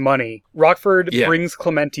about this money. Rockford brings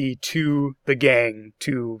Clementi to the gang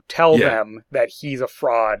to tell them that he's a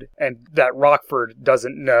fraud and that Rockford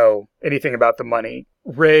doesn't know anything about the money.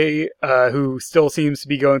 Ray, who still seems to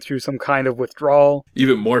be going through some kind of withdrawal.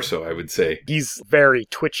 Even more so, I would say. He's very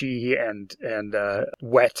twitchy and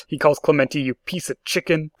wet. He calls Clementi, "You piece of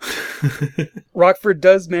chicken." Rockford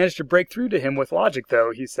does manage to break through to him with logic,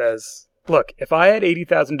 though. He says, "Look, if I had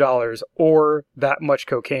 $80,000 or that much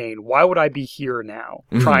cocaine, why would I be here now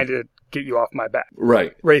trying to get you off my back?"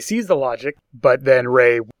 Right. Ray sees the logic, but then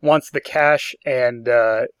Ray wants the cash and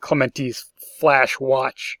Clementi's flash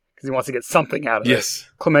watch because he wants to get something out of it. Yes.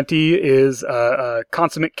 Clementi is a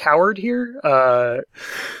consummate coward here.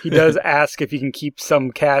 He does ask if he can keep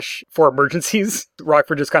some cash for emergencies.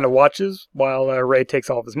 Rockford just kind of watches while Ray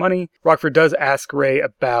takes all of his money. Rockford does ask Ray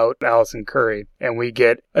about Allison Curry, and we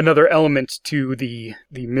get another element to the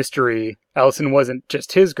mystery. Allison wasn't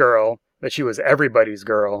just his girl, that she was everybody's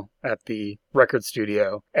girl at the record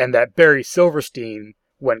studio, and that Barry Silverstein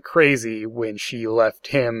went crazy when she left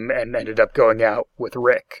him and ended up going out with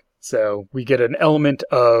Rick. So we get an element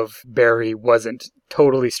of Barry wasn't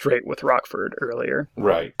totally straight with Rockford earlier.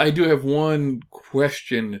 Right. I do have one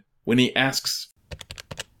question. When he asks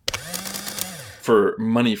for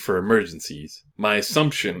money for emergencies, my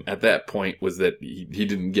assumption at that point was that he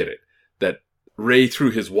didn't get it. That Ray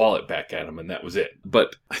threw his wallet back at him and that was it.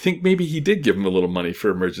 But I think maybe he did give him a little money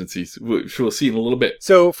for emergencies, which we'll see in a little bit.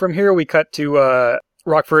 So from here we cut to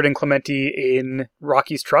Rockford and Clementi in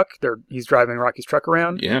Rocky's truck. He's driving Rocky's truck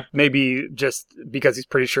around. Yeah. Maybe just because he's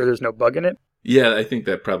pretty sure there's no bug in it. Yeah, I think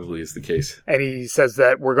that probably is the case. And he says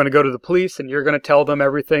that we're going to go to the police and you're going to tell them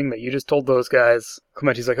everything that you just told those guys.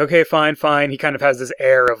 Clementi's like, okay, fine. He kind of has this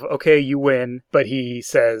air of, okay, you win. But he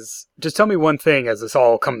says, just tell me one thing as this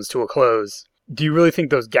all comes to a close. Do you really think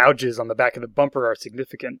those gouges on the back of the bumper are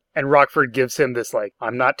significant? And Rockford gives him this, like,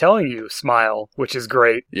 I'm not telling you smile, which is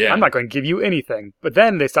great. Yeah. I'm not going to give you anything. But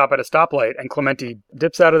then they stop at a stoplight and Clementi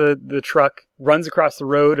dips out of the truck, runs across the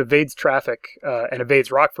road, evades traffic, and evades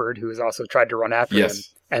Rockford, who has also tried to run after him,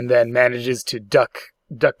 and then manages to duck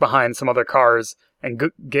behind some other cars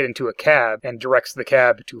and get into a cab and directs the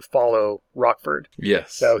cab to follow Rockford.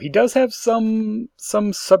 Yes. So he does have some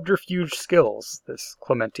subterfuge skills, this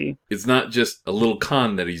Clementi. It's not just a little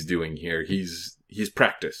con that he's doing here. He's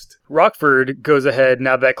practiced. Rockford goes ahead,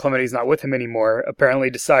 now that Clementi's not with him anymore,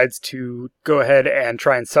 apparently decides to go ahead and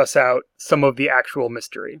try and suss out some of the actual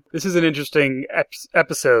mystery. This is an interesting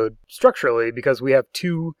episode structurally because we have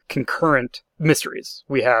two concurrent mysteries.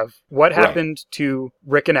 We have what happened to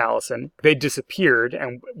Rick and Allison. They disappeared,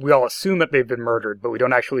 and we all assume that they've been murdered, but we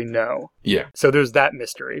don't actually know. Yeah. So there's that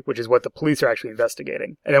mystery, which is what the police are actually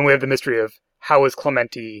investigating. And then we have the mystery of how is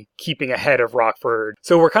Clementi keeping ahead of Rockford?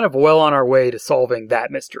 So we're kind of well on our way to solving that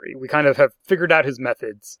mystery. We kind of have figured out his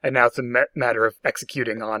methods, and now it's a matter of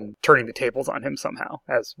executing on turning the tables on him somehow.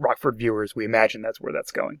 As Rockford viewers, we imagine that's where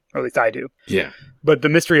that's going, or at least I do. Yeah. But the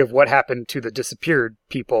mystery of what happened to the disappeared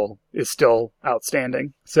people is still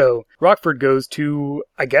outstanding. So Rockford goes to,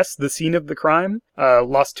 I guess, the scene of the crime,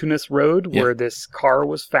 Las Tunas Road, where this car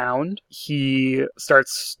was found. He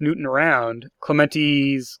starts snooting around.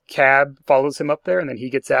 Clementi's cab follows him up there, and then he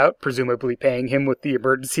gets out, presumably paying him with the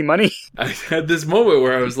emergency money. I had this moment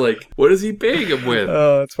where I was like, what is he paying him with?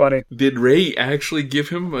 Oh, that's funny. Did Ray actually give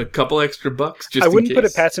him a couple extra bucks just I wouldn't in put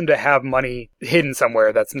case? it past him to have money hidden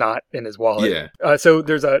somewhere that's not in his wallet. Yeah. So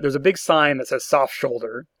there's a big sign that says soft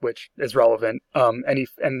shoulder, which is relevant.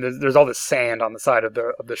 And there's all this sand on the side of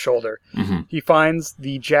the shoulder. Mm-hmm. He finds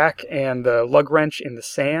the jack and the lug wrench in the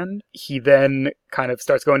sand. He then kind of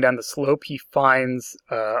starts going down the slope. He finds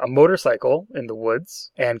a motorcycle in the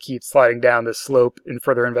woods and keeps sliding down the slope in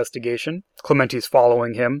further investigation. Clementi's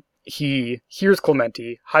following him. He hears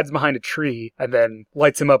Clementi, hides behind a tree, and then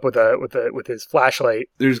lights him up with his flashlight.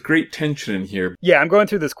 There's great tension in here. Yeah, I'm going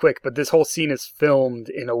through this quick, but this whole scene is filmed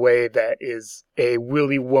in a way that is a will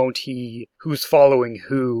he, won't he, who's following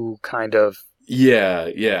who kind of. Yeah.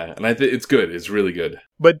 And I think it's good. It's really good.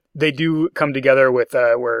 But they do come together with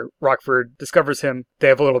where Rockford discovers him. They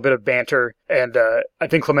have a little bit of banter, and I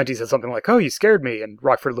think Clementi says something like, "Oh, you scared me," and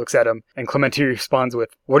Rockford looks at him, and Clementi responds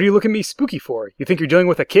with, "What are you looking at me spooky for? You think you're dealing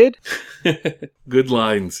with a kid?" Good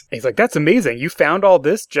lines. And he's like, "That's amazing. You found all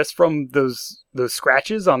this just from those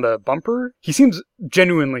scratches on the bumper?" He seems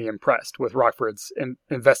genuinely impressed with Rockford's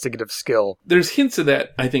investigative skill. There's hints of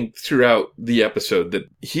that, I think, throughout the episode, that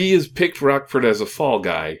he has picked Rockford as a fall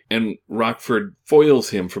guy, and Rockford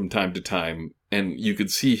foils him from time to time, and you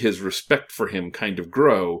could see his respect for him kind of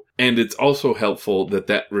grow. And it's also helpful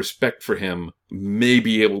that respect for him may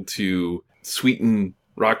be able to sweeten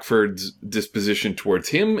Rockford's disposition towards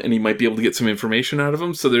him, and he might be able to get some information out of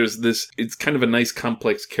him. So there's this, it's kind of a nice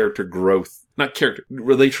complex character growth. Not character,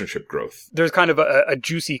 relationship growth. There's kind of a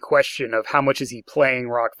juicy question of how much is he playing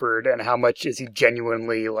Rockford and how much is he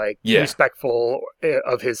genuinely respectful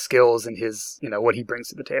of his skills and his, what he brings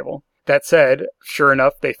to the table. That said, sure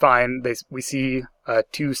enough, we see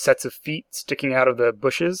 2 sets of feet sticking out of the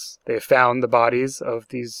bushes. They have found the bodies of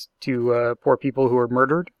these 2 poor people who were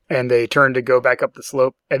murdered, and they turn to go back up the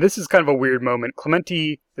slope. And this is kind of a weird moment.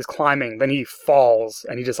 Clementi is climbing, then he falls,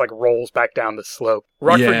 and he just rolls back down the slope.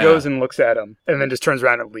 Rockford goes and looks at him, and then just turns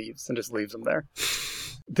around and leaves him there.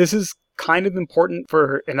 This is kind of important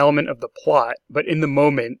for an element of the plot, but in the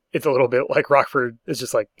moment, it's a little bit like Rockford is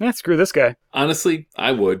just like, screw this guy. Honestly,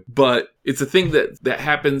 I would, but it's a thing that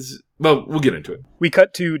happens. Well, we'll get into it. We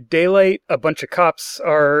cut to daylight. A bunch of cops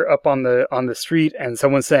are up on the street, and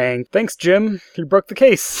someone's saying, "Thanks, Jim. You broke the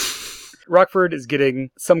case." Rockford is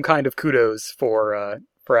getting some kind of kudos for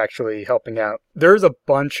actually helping out. There's a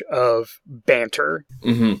bunch of banter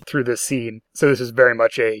through this scene, so this is very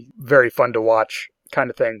much a very fun to watch kind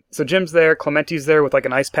of thing. So Jim's there, Clementi's there with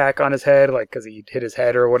an ice pack on his head, because he hit his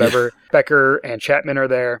head or whatever. Becker and Chapman are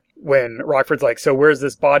there. When Rockford's like, "So where's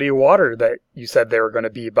this body of water that you said they were going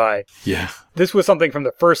to be by?" Yeah. This was something from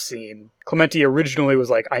the first scene. Clementi originally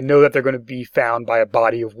was like, "I know that they're going to be found by a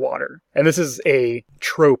body of water." And this is a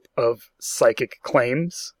trope of psychic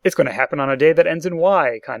claims. It's going to happen on a day that ends in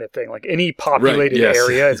Y kind of thing. Any populated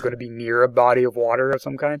area is going to be near a body of water of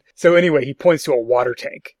some kind. So anyway, he points to a water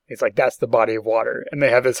tank. He's like, "That's the body of water." And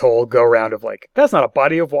they have this whole go round of "That's not a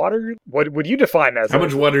body of water. What would you define as? How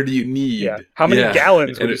much water do you need? Yeah. How many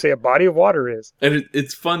gallons would you say a body of water is?" And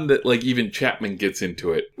it's fun that even Chapman gets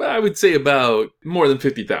into it. I would say about more than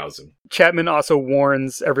 50,000. Chapman also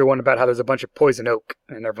warns everyone about how there's a bunch of poison oak.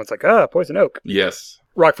 And everyone's like, poison oak. Yes.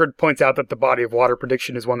 Rockford points out that the body of water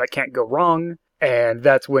prediction is one that can't go wrong. And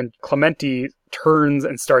that's when Clementi turns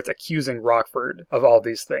and starts accusing Rockford of all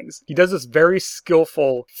these things. He does this very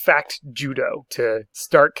skillful fact judo to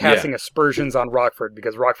start casting aspersions on Rockford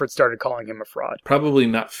because Rockford started calling him a fraud. Probably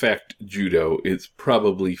not fact judo. It's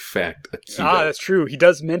probably fact aikido. That's true. He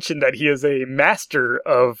does mention that he is a master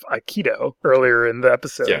of aikido earlier in the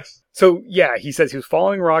episode. Yes. So, he says he was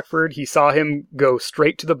following Rockford. He saw him go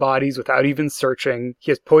straight to the bodies without even searching.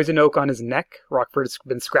 He has poison oak on his neck. Rockford's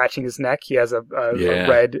been scratching his neck. He has a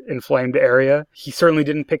red, inflamed area. He certainly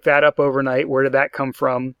didn't pick that up overnight. Where did that come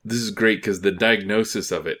from? This is great because the diagnosis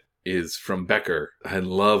of it is from Becker. I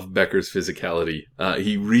love Becker's physicality.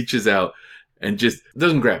 He reaches out and just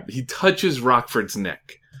doesn't grab. He touches Rockford's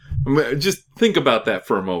neck. Just think about that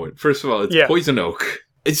for a moment. First of all, it's poison oak.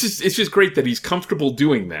 It's just great that he's comfortable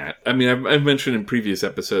doing that. I mean, I've mentioned in previous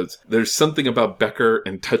episodes, there's something about Becker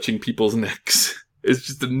and touching people's necks. It's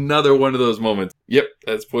just another one of those moments. Yep,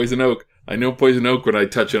 that's poison oak. I know poison oak when I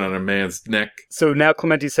touch it on a man's neck. So now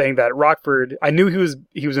Clementi's saying that Rockford, I knew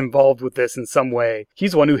he was involved with this in some way.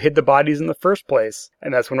 He's the one who hid the bodies in the first place.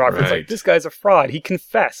 And that's when Rockford's like, this guy's a fraud. He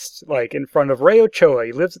confessed, like, in front of Ray Ochoa.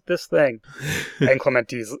 He lives at this thing. And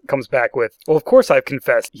Clementi comes back with, well, of course I've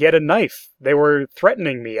confessed. He had a knife. They were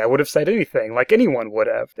threatening me. I would have said anything, like anyone would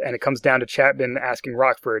have. And it comes down to Chapman asking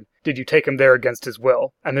Rockford, did you take him there against his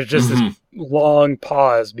will? And there's just this long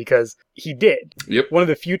pause because he did. Yep. One of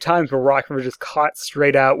the few times where Rockford just caught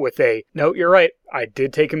straight out with a, no, you're right. I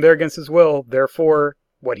did take him there against his will. Therefore,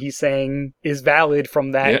 what he's saying is valid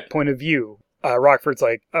from that point of view. Rockford's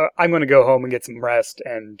like, I'm going to go home and get some rest.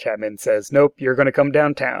 And Chapman says, nope, you're going to come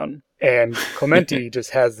downtown. And Clementi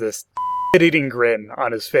just has this eating grin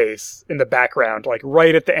on his face in the background, like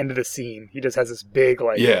right at the end of the scene. He just has this big,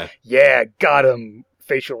 like, yeah, got him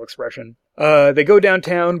facial expression. They go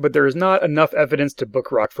downtown, but there is not enough evidence to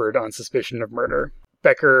book Rockford on suspicion of murder.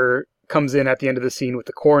 Becker comes in at the end of the scene with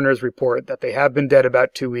the coroner's report that they have been dead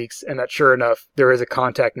about 2 weeks, and that sure enough, there is a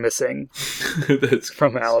contact missing. That's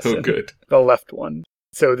from Allison. So good. The left one.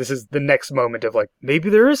 So this is the next moment of like, maybe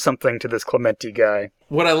there is something to this Clementi guy.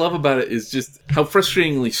 What I love about it is just how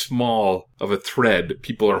frustratingly small of a thread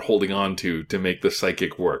people are holding on to make the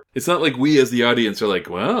psychic work. It's not like we as the audience are like,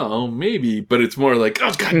 well, maybe, but it's more like,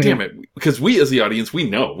 oh, God damn it. Because we as the audience, we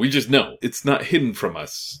know. We just know. It's not hidden from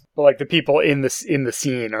us. But like the people in the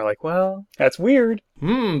scene are like, well, that's weird.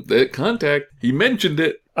 That contact. He mentioned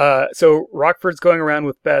it. So Rockford's going around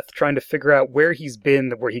with Beth trying to figure out where he's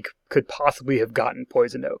been, where he could possibly have gotten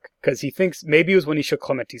poison oak. Because he thinks maybe it was when he shook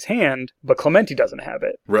Clementi's hand, but Clementi doesn't have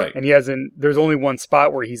it. Right. And there's only one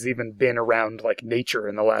spot where he's even been around like nature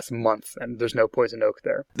in the last month, and there's no poison oak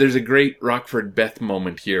there. There's a great Rockford-Beth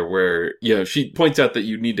moment here where, she points out that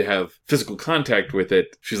you need to have physical contact with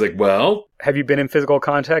it. She's like, well, have you been in physical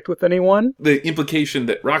contact with anyone? The implication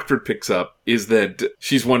that Rockford picks up is that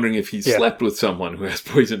she's wondering if he's slept with someone who has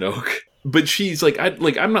poison oak. But she's like,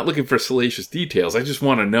 I'm not looking for salacious details. I just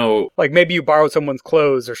want to know. Like maybe you borrowed someone's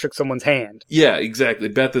clothes or shook someone's hand. Yeah, exactly.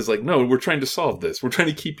 Beth is like, no, we're trying to solve this. We're trying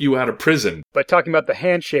to keep you out of prison. But talking about the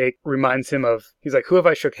handshake reminds him of, he's like, who have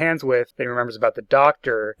I shook hands with? Then he remembers about the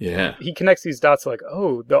doctor. Yeah. He connects these dots like,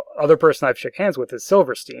 oh, the other person I've shook hands with is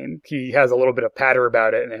Silverstein. He has a little bit of patter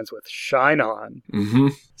about it and ends with shine on. Mm-hmm.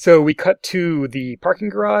 So we cut to the parking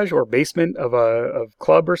garage or basement of a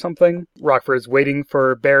club or something. Rockford is waiting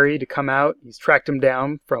for Barry to come out. He's tracked him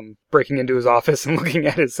down from breaking into his office and looking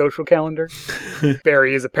at his social calendar.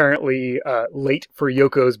 Barry is apparently late for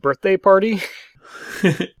Yoko's birthday party.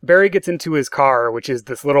 Barry gets into his car, which is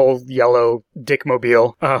this little yellow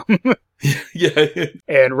dickmobile. Yeah.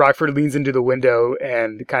 And Rockford leans into the window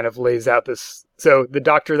and kind of lays out this. So the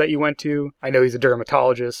doctor that you went to, I know he's a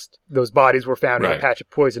dermatologist. Those bodies were found in a patch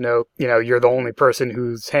of poison oak. You're the only person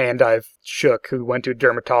whose hand I've shook who went to a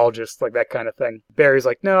dermatologist, like that kind of thing. Barry's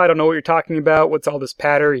like, no, I don't know what you're talking about. What's all this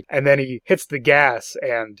patter? And then he hits the gas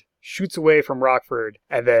and shoots away from Rockford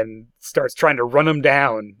and then starts trying to run him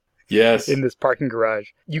down. Yes. In this parking garage.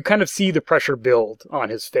 You kind of see the pressure build on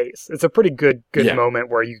his face. It's a pretty good moment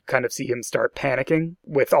where you kind of see him start panicking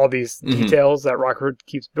with all these details that Rockford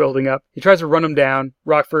keeps building up. He tries to run him down.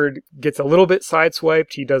 Rockford gets a little bit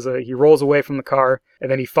sideswiped. He rolls away from the car, and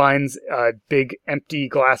then he finds a big empty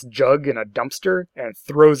glass jug in a dumpster and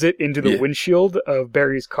throws it into the windshield of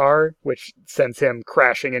Barry's car, which sends him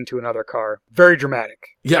crashing into another car. Very dramatic.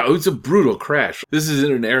 Yeah, it was a brutal crash. This is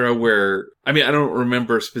in an era where, I don't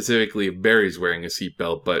remember specifically if Barry's wearing a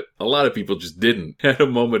seatbelt, but a lot of people just didn't. Had a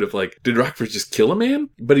moment of like, did Rockford just kill a man?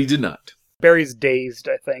 But he did not. Barry's dazed,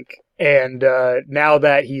 I think. And now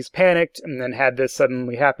that he's panicked and then had this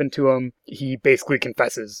suddenly happen to him, he basically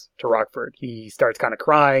confesses to Rockford. He starts kind of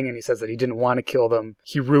crying and he says that he didn't want to kill them.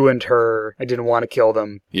 He ruined her. I didn't want to kill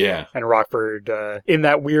them. Yeah. And Rockford, in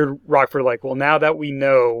that weird Rockford, like, well, now that we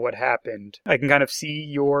know what happened, I can kind of see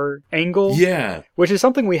your angle. Yeah. Which is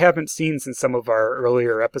something we haven't seen since some of our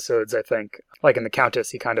earlier episodes, I think. Like in The Countess,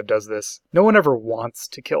 he kind of does this. No one ever wants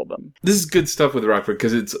to kill them. This is good stuff with Rockford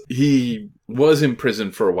because he was in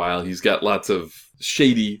prison for a while. He's got lots of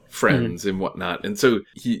shady friends and whatnot. And so,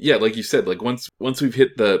 like you said, like once once we've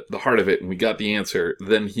hit the heart of it and we got the answer,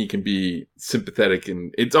 then he can be sympathetic.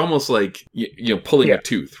 And it's almost like, pulling a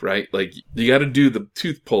tooth, right? Like, you got to do the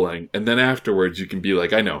tooth pulling, and then afterwards you can be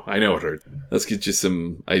like, I know it hurt. Let's get you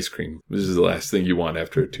some ice cream. This is the last thing you want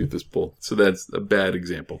after a tooth is pulled. So that's a bad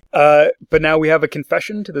example. But now we have a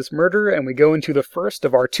confession to this murder, and we go into the first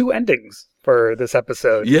of our 2 endings for this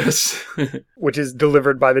episode. Yes. Which is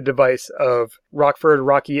delivered by the device of Rockford,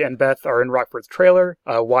 Rocky, and Beth are in Rockford's trailer,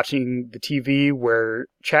 watching the TV where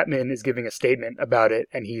Chapman is giving a statement about it,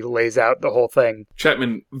 and he lays out the whole thing.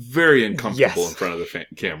 Chapman, very uncomfortable in front of the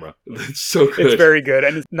camera. That's so good. It's very good.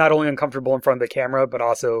 And it's not only uncomfortable in front of the camera, but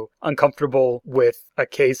also uncomfortable with a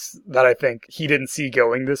case that I think he didn't see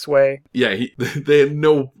going this way. Yeah, they had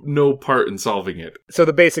no part in solving it. So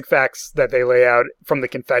the basic facts that they lay out from the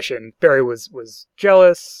confession, Barry was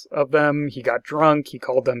jealous of them. He got drunk. He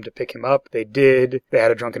called them to pick him up. They did. They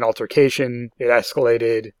had a drunken altercation. It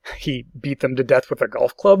escalated. He beat them to death with a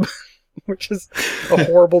golf club, which is a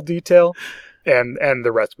horrible detail. And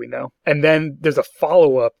the rest we know. And then there's a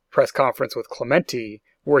follow-up press conference with Clementi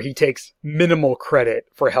where he takes minimal credit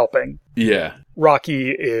for helping. Yeah.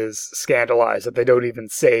 Rocky is scandalized that they don't even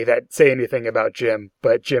say anything about Jim,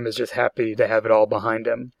 but Jim is just happy to have it all behind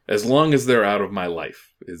him. As long as they're out of my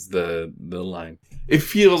life is the line. It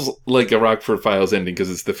feels like a Rockford Files ending because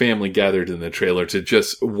it's the family gathered in the trailer to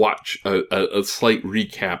just watch a slight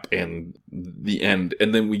recap and the end.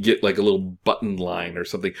 And then we get like a little button line or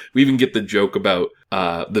something. We even get the joke about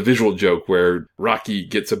the visual joke where Rocky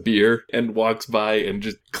gets a beer and walks by, and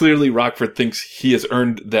just clearly Rockford thinks he has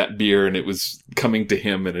earned that beer and it was coming to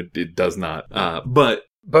him, and it does not. But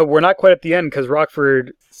we're not quite at the end because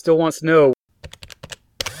Rockford still wants to know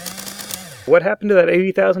what happened to that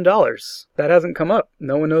 $80,000. That hasn't come up.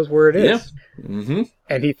 No one knows where it is. Yeah. Mm-hmm.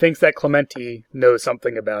 And he thinks that Clementi knows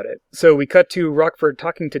something about it. So we cut to Rockford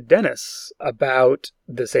talking to Dennis about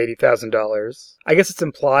this $80,000. I guess it's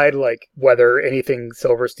implied, like, whether anything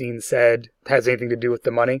Silverstein said has anything to do with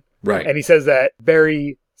the money. Right. And he says that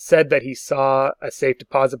Barry said that he saw a safe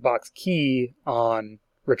deposit box key on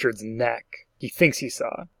Richard's neck. He thinks he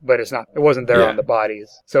saw, but it wasn't there on the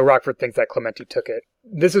bodies. So Rockford thinks that Clementi took it.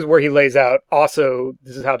 This is where he lays out, also,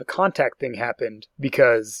 this is how the contact thing happened,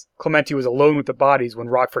 because Clementi was alone with the bodies when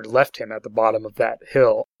Rockford left him at the bottom of that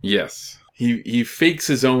hill. Yes. He fakes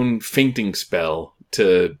his own fainting spell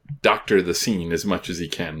to doctor the scene as much as he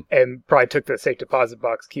can. And probably took the safe deposit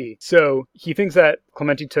box key. So he thinks that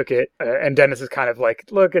Clementi took it, and Dennis is kind of like,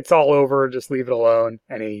 look, it's all over, just leave it alone.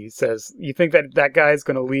 And he says, you think that guy's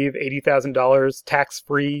going to leave $80,000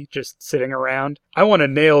 tax-free just sitting around? I want to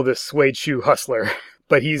nail this suede shoe hustler.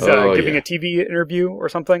 But he's giving a TV interview or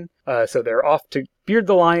something. So they're off to beard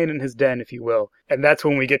the lion in his den, if you will. And that's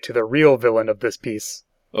when we get to the real villain of this piece.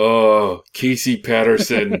 Oh, Casey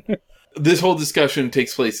Patterson. This whole discussion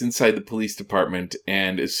takes place inside the police department,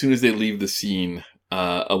 and as soon as they leave the scene,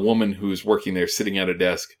 a woman who's working there, sitting at a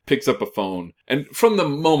desk, picks up a phone. And from the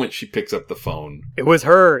moment she picks up the phone... It was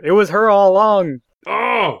her. It was her all along.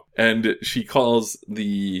 Oh! And she calls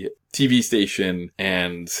the TV station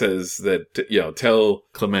and says that, tell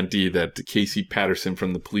Clementi that Casey Patterson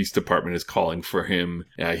from the police department is calling for him.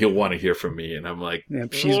 Yeah, he'll want to hear from me. And I'm like... Yeah,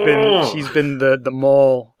 she's been the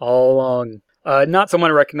mole all along. Not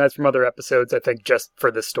someone I recognize from other episodes, I think, just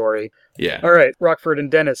for this story. Yeah. All right, Rockford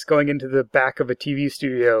and Dennis going into the back of a TV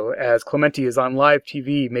studio as Clementi is on live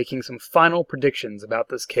TV making some final predictions about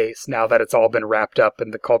this case now that it's all been wrapped up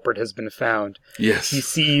and the culprit has been found. Yes. He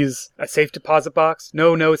sees a safe deposit box.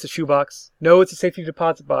 No, it's a shoebox. No, it's a safety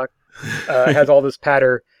deposit box. Has all this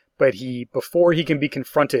patter. But before he can be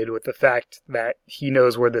confronted with the fact that he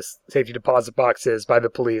knows where this safety deposit box is by the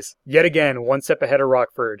police, yet again, one step ahead of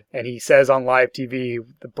Rockford, and he says on live TV,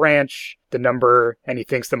 the branch, the number, and he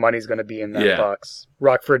thinks the money's going to be in that box.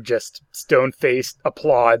 Rockford just stone-faced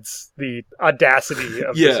applauds the audacity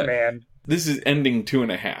of this man. This is ending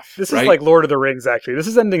 2.5. This is like Lord of the Rings, actually. This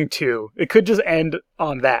is ending 2. It could just end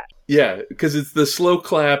on that. Yeah, because it's the slow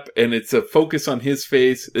clap, and it's a focus on his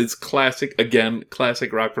face. It's classic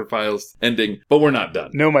Rockford Files ending, but we're not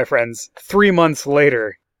done. No, my friends. 3 months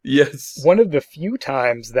later. Yes. One of the few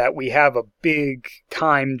times that we have a big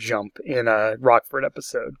time jump in a Rockford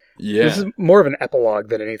episode. Yeah. This is more of an epilogue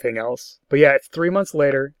than anything else. But yeah, it's 3 months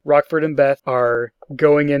later. Rockford and Beth are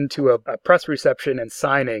going into a press reception and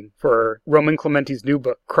signing for Roman Clementi's new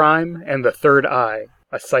book, Crime and the Third Eye,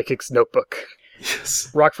 a psychic's notebook. Yes.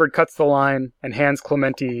 Rockford cuts the line and hands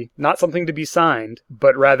Clementi not something to be signed,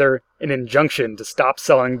 but rather an injunction to stop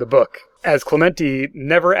selling the book. As Clementi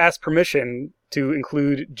never asked permission to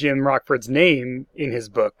include Jim Rockford's name in his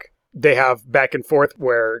book, they have back and forth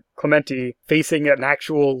where Clementi, facing an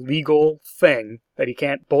actual legal thing that he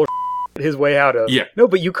can't bullshit his way out of. Yeah. No,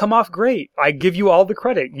 but you come off great. I give you all the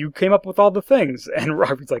credit. You came up with all the things. And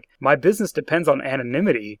Robert's like, my business depends on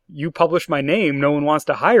anonymity. You publish my name, no one wants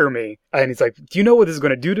to hire me. And he's like, do you know what this is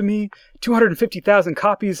going to do to me? 250,000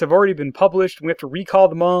 copies have already been published. We have to recall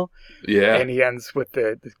them all. Yeah. And he ends with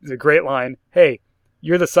the great line, hey,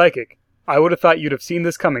 you're the psychic. I would have thought you'd have seen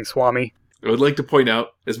this coming, Swami. I would like to point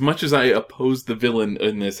out, as much as I opposed the villain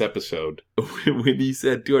in this episode, when he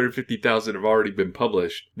said 250,000 have already been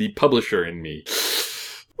published, the publisher in me.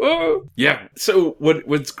 Oh. Yeah. So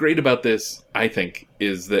what's great about this, I think,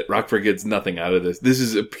 is that Rockford gets nothing out of this. This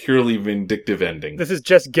is a purely vindictive ending. This is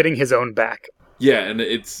just getting his own back. Yeah, and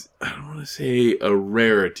it's, I don't want to say a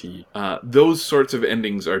rarity. Those sorts of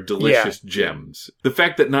endings are delicious gems. The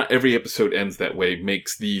fact that not every episode ends that way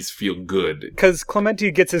makes these feel good. Because Clementi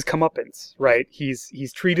gets his comeuppance, right? He's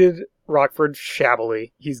treated Rockford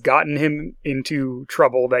shabbily. He's gotten him into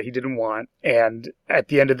trouble that he didn't want. And at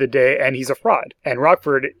the end of the day, and he's a fraud. And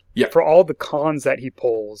Rockford, for all the cons that he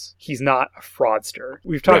pulls, he's not a fraudster.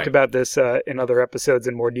 We've talked about this in other episodes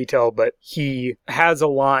in more detail, but he has a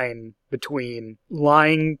line between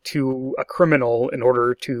lying to a criminal in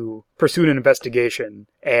order to pursue an investigation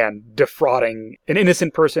and defrauding an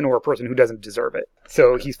innocent person or a person who doesn't deserve it.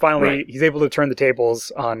 So he's finally, he's able to turn the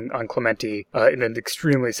tables on Clementi in an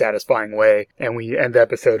extremely satisfying way. And we end the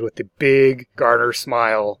episode with the big Garner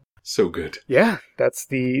smile. So good. Yeah, that's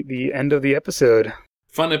the end of the episode.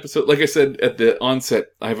 Fun episode. Like I said at the onset,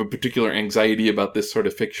 I have a particular anxiety about this sort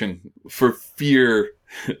of fiction for fear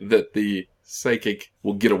that the psychic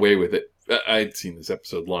will get away with it. I'd seen this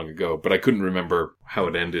episode long ago, but I couldn't remember how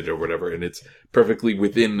it ended or whatever, and it's perfectly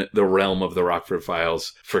within the realm of the Rockford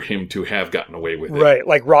Files for him to have gotten away with it. Right,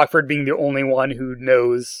 like Rockford being the only one who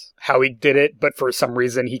knows how he did it, but for some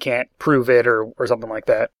reason he can't prove it or something like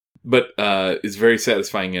that. But it's a very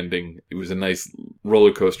satisfying ending. It was a nice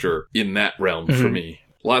roller coaster in that realm for me.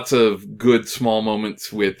 Lots of good small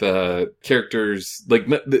moments with characters. Like,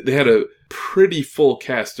 they had a pretty full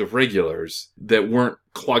cast of regulars that weren't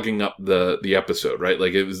clogging up the episode, right?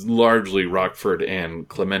 Like, it was largely Rockford and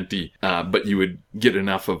Clementi, but you would get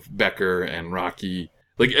enough of Becker and Rocky.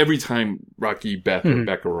 Like, every time Rocky, Beth, and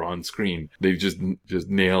Becker were on screen, they just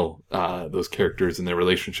nail those characters and their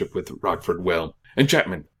relationship with Rockford well. And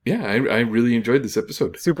Chapman. Yeah, I really enjoyed this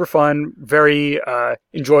episode. Super fun, very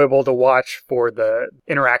enjoyable to watch for the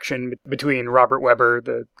interaction between Robert Webber,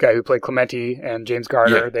 the guy who played Clementi, and James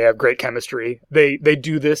Garner. Yeah. They have great chemistry. They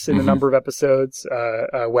do this in a number of episodes.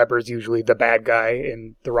 Webber's usually the bad guy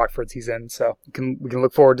in the Rockfords he's in, so we can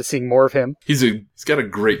look forward to seeing more of him. He's got a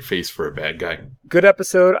great face for a bad guy. Good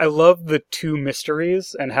episode. I love the two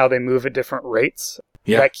mysteries and how they move at different rates.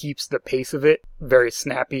 Yeah. That keeps the pace of it very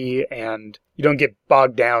snappy, and you don't get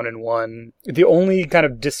bogged down in one. The only kind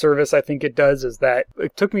of disservice I think it does is that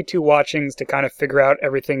it took me 2 watchings to kind of figure out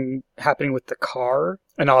everything happening with the car,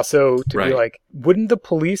 and also to be like, wouldn't the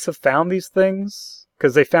police have found these things?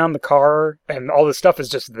 Because they found the car, and all this stuff is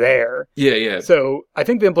just there. Yeah. So I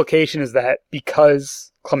think the implication is that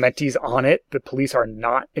because Clementi's on it, the police are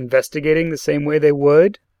not investigating the same way they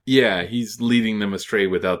would. Yeah, he's leading them astray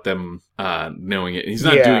without them knowing it. He's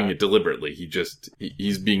not doing it deliberately.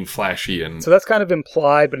 He's being flashy. And so that's kind of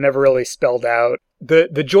implied, but never really spelled out.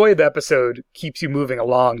 The joy of the episode keeps you moving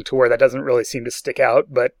along to where that doesn't really seem to stick out.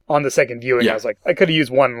 But on the second viewing, I was like, I could have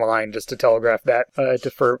used one line just to telegraph that,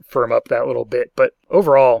 to firm up that little bit. But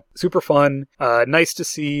overall, super fun. Nice to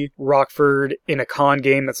see Rockford in a con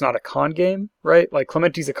game that's not a con game, right? Like,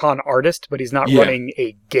 Clementi's a con artist, but he's not running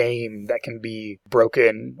a game that can be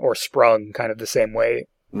broken or sprung kind of the same way.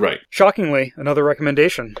 Right. Shockingly, another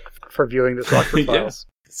recommendation for viewing this Rockford Files.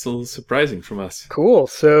 It's a little surprising from us. Cool.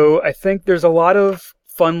 So I think there's a lot of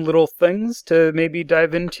fun little things to maybe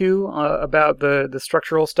dive into about the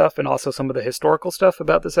structural stuff and also some of the historical stuff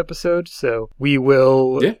about this episode. So we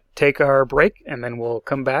will take our break, and then we'll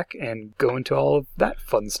come back and go into all of that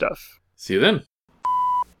fun stuff. See you then.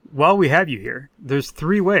 While we have you here, there's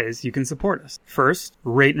 3 ways you can support us. First,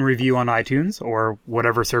 rate and review on iTunes or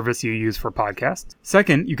whatever service you use for podcasts.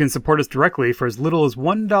 Second, you can support us directly for as little as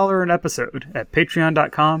 $1 an episode at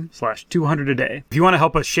patreon.com/200a-day. If you want to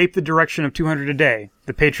help us shape the direction of 200 a day,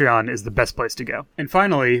 the Patreon is the best place to go. And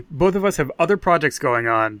finally, both of us have other projects going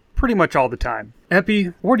on pretty much all the time.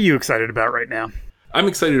 Epi, what are you excited about right now? I'm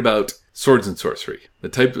excited about Swords and Sorcery, the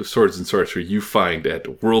type of swords and sorcery you find at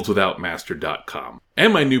worldswithoutmaster.com.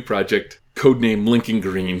 And my new project, codename Lincoln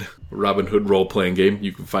Green Robin Hood role-playing game.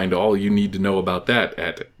 You can find all you need to know about that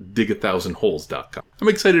at dig1000holes.com. I'm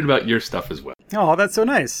excited about your stuff as well. Oh, that's so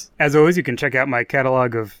nice. As always, you can check out my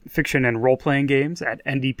catalog of fiction and role-playing games at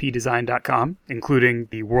ndpdesign.com, including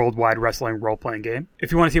the Worldwide Wrestling role-playing game.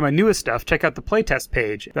 If you want to see my newest stuff, check out the playtest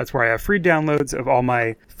page. That's where I have free downloads of all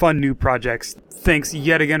my fun new projects. Thanks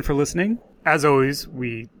yet again for listening. As always,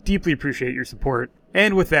 we deeply appreciate your support.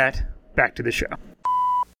 And with that, back to the show.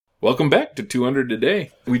 Welcome back to 200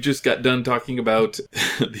 Today. We just got done talking about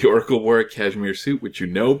the Oracle Warwick Cashmere suit, which you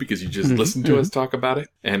know because you just listened to us talk about it.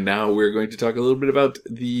 And now we're going to talk a little bit about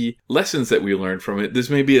the lessons that we learned from it.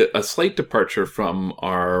 This may be a slight departure from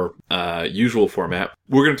our usual format.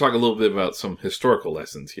 We're going to talk a little bit about some historical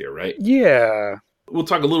lessons here, right? Yeah. We'll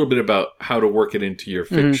talk a little bit about how to work it into your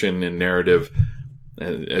fiction and narrative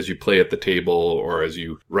as you play at the table or as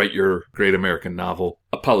you write your great American novel.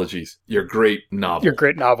 Apologies, your great novel. Your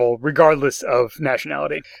great novel, regardless of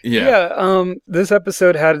nationality. Yeah. This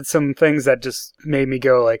episode had some things that just made me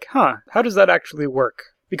go like, how does that actually work?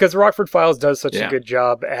 Because Rockford Files does such a good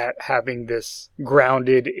job at having this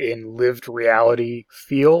grounded in lived reality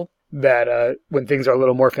feel that when things are a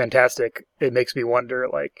little more fantastic, it makes me wonder,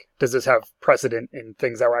 like, does this have precedent in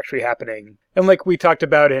things that were actually happening? And like we talked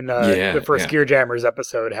about in the first Gear Jammers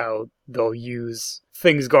episode, how they'll use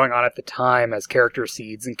things going on at the time as character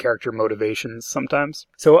seeds and character motivations sometimes.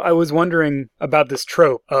 So I was wondering about this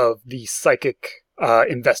trope of the psychic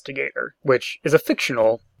investigator, which is a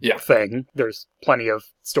fictional thing. There's plenty of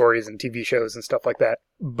stories and TV shows and stuff like that.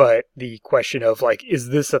 But the question of, like, is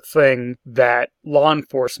this a thing that law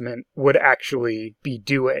enforcement would actually be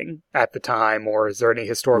doing at the time, or is there any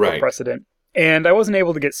historical precedent? And I wasn't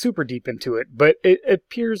able to get super deep into it, but it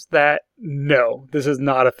appears that no, this is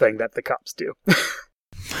not a thing that the cops do.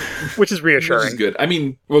 Which is reassuring. Which is good. I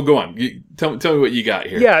mean, well, go on. Tell me what you got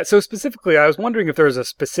here. Yeah, so specifically, I was wondering if there was a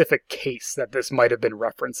specific case that this might have been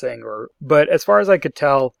referencing, but as far as I could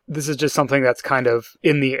tell, this is just something that's kind of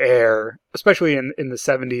in the air. Especially in the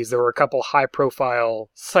 70s, there were a couple high-profile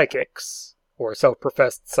psychics, or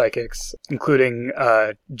self-professed psychics, including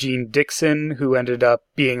Jean Dixon, who ended up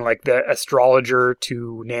being like the astrologer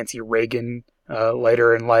to Nancy Reagan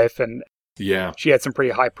later in life, and she had some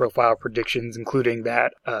pretty high-profile predictions, including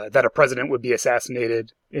that a president would be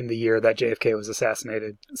assassinated in the year that JFK was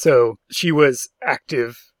assassinated. So she was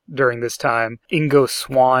active during this time. Ingo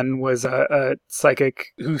Swann was a psychic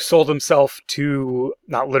who sold himself to,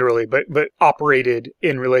 not literally, but operated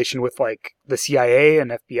in relation with like the CIA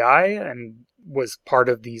and FBI, and was part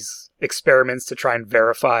of these experiments to try and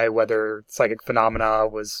verify whether psychic phenomena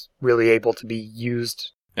was really able to be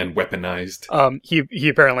used and weaponized. He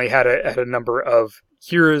apparently had a number of,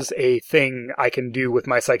 here's a thing I can do with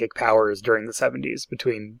my psychic powers during the 70s,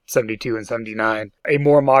 between 72 and 79. A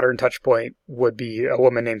more modern touch point would be a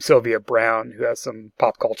woman named Sylvia Browne, who has some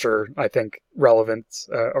pop culture, I think, relevance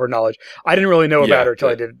or knowledge. I didn't really know about her until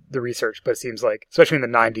I did the research, but it seems like, especially in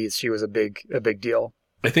the 90s, she was a big deal.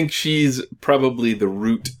 I think she's probably the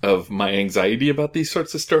root of my anxiety about these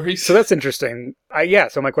sorts of stories. So that's interesting.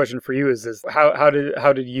 So my question for you is how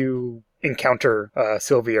did you encounter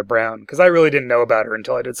Sylvia Browne? Because I really didn't know about her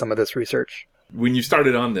until I did some of this research. When you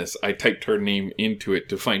started on this, I typed her name into it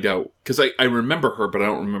to find out, because I remember her, but I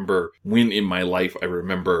don't remember when in my life I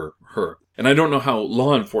remember her. And I don't know how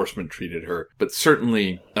law enforcement treated her, but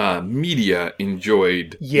certainly media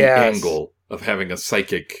enjoyed the angle of having a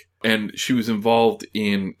psychic. And she was involved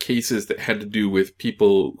in cases that had to do with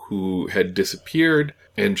people who had disappeared.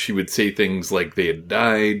 And she would say things like they had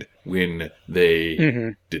died when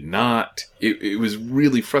they did not. It was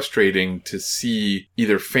really frustrating to see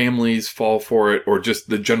either families fall for it or just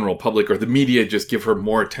the general public or the media just give her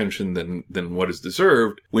more attention than what is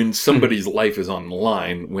deserved when somebody's life is on the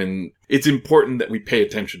line, when it's important that we pay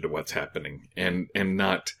attention to what's happening and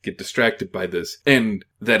not get distracted by this. And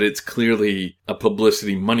that it's clearly a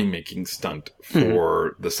publicity money-making stunt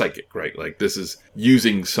for the psychic, right? Like, this is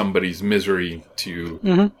using somebody's misery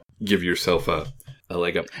to give yourself a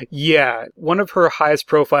leg up. Yeah. One of her highest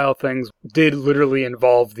profile things did literally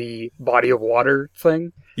involve the body of water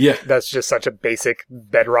thing. Yeah. That's just such a basic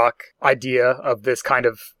bedrock idea of this kind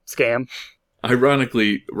of scam.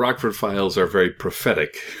 Ironically, Rockford Files are very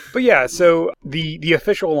prophetic. But yeah, so the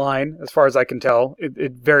official line, as far as I can tell,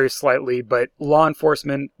 it varies slightly, but law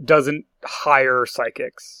enforcement doesn't hire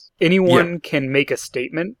psychics. Anyone can make a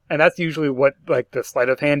statement, and that's usually what like the sleight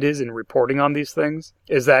of hand is in reporting on these things,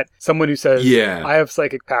 is that someone who says, I have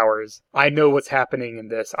psychic powers, I know what's happening in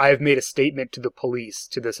this, I have made a statement to the police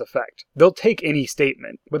to this effect. They'll take any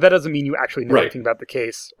statement, but that doesn't mean you actually know anything about the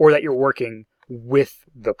case, or that you're working with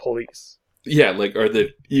the police. Yeah, like, are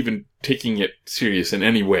they even taking it serious in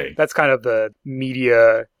any way? That's kind of the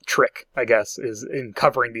media trick, I guess, is in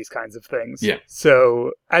covering these kinds of things. Yeah.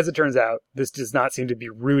 So, as it turns out, this does not seem to be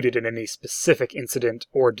rooted in any specific incident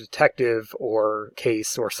or detective or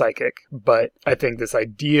case or psychic, but I think this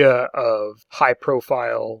idea of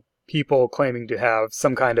high-profile people claiming to have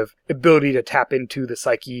some kind of ability to tap into the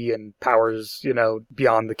psyche and powers,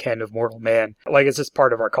 beyond the ken of mortal man, like, it's just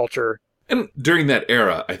part of our culture. And during that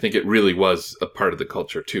era, I think it really was a part of the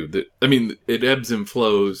culture, too. It ebbs and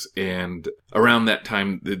flows, and around that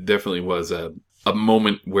time, there definitely was a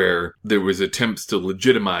moment where there was attempts to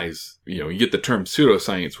legitimize, you get the term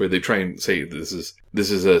pseudoscience, where they try and say this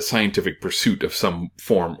is a scientific pursuit of some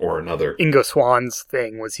form or another. Ingo Swann's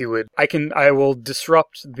thing was I will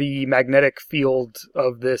disrupt the magnetic field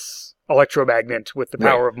of this electromagnet with the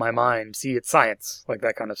power of my mind. See, it's science, like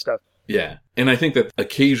that kind of stuff. Yeah. And I think that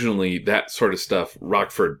occasionally that sort of stuff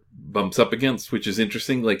Rockford bumps up against, which is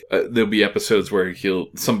interesting. Like, there'll be episodes where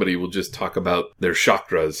somebody will just talk about their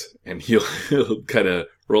chakras, and he'll kind of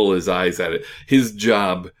roll his eyes at it. His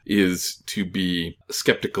job is to be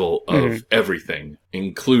skeptical of everything,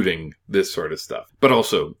 including this sort of stuff. But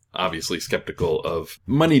also, obviously, skeptical of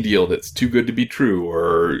money deal that's too good to be true,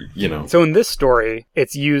 or, So in this story,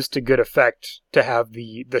 it's used to good effect to have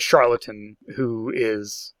the charlatan who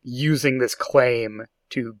is using this claim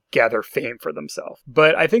to gather fame for themselves.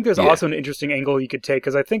 But I think there's also an interesting angle you could take,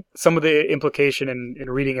 because I think some of the implication in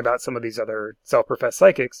reading about some of these other self-professed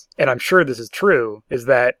psychics, and I'm sure this is true, is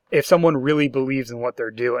that if someone really believes in what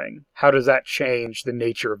they're doing, how does that change the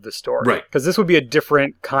nature of the story? Right. Because this would be a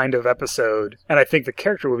different kind of episode, and I think the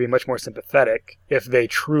character would be much more sympathetic if they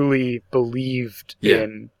truly believed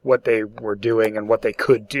in what they were doing and what they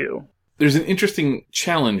could do. There's an interesting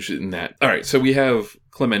challenge in that. All right, so we have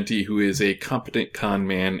Clementi, who is a competent con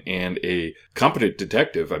man and a competent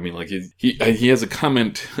detective. I mean, like, he has a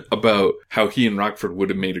comment about how he and Rockford would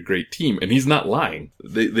have made a great team, and he's not lying.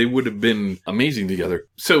 They would have been amazing together.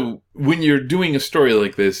 So when you're doing a story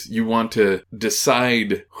like this, you want to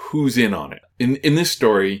decide who's in on it. In this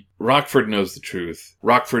story, Rockford knows the truth.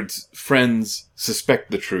 Rockford's friends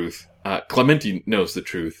suspect the truth. Clementi knows the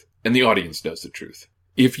truth, and the audience knows the truth.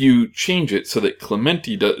 If you change it so that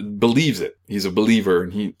Clementi believes it, he's a believer,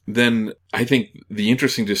 and then I think the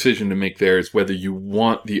interesting decision to make there is whether you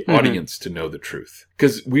want the audience to know the truth.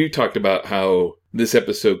 Because we talked about how this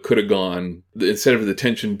episode could have gone, instead of the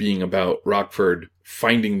tension being about Rockford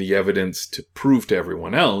finding the evidence to prove to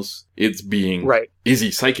everyone else, it's being, is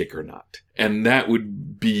he psychic or not? And that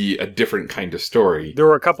would be a different kind of story. There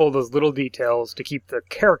were a couple of those little details to keep the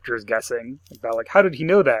characters guessing about, like, how did he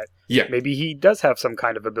know that? Yeah. Maybe he does have some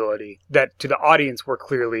kind of ability that to the audience were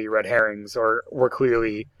clearly red herrings or were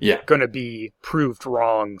clearly going to be proved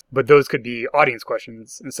wrong. But those could be audience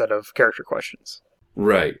questions instead of character questions.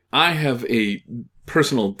 Right. I have a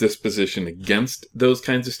personal disposition against those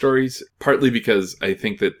kinds of stories, partly because I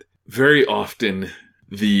think that very often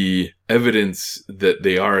the evidence that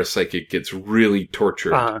they are a psychic gets really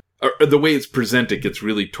tortured. Or the way it's presented gets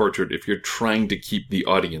really tortured if you're trying to keep the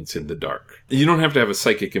audience in the dark. You don't have to have a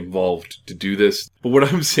psychic involved to do this. But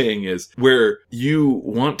what I'm saying is, where you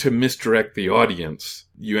want to misdirect the audience,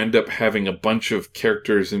 you end up having a bunch of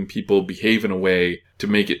characters and people behave in a way to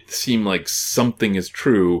make it seem like something is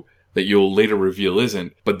true that you'll later reveal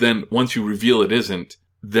isn't. But then once you reveal it isn't,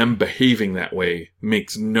 them behaving that way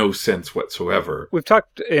makes no sense whatsoever. We've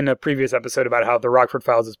talked in a previous episode about how the Rockford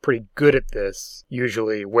Files is pretty good at this,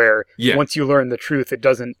 usually, where once you learn the truth, it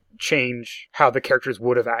doesn't change how the characters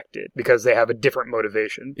would have acted because they have a different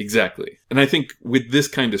motivation. Exactly. And I think with this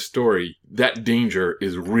kind of story, that danger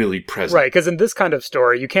is really present. Right, because in this kind of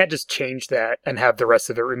story, you can't just change that and have the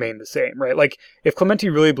rest of it remain the same, right? Like, if Clementi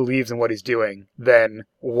really believes in what he's doing, then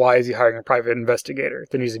why is he hiring a private investigator?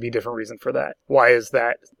 There needs to be a different reason for that. Why is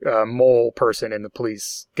that mole person in the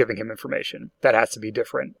police giving him information? That has to be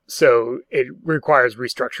different. So it requires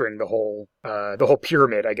restructuring the whole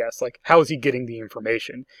pyramid, I guess. Like, how is he getting the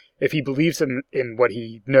information? If he believes in what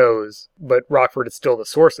he knows, but Rockford is still the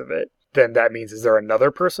source of it, then that means, is there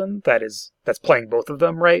another person that's playing both of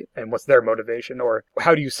them, right? And what's their motivation? Or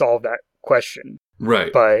how do you solve that question?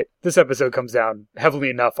 Right. But this episode comes down heavily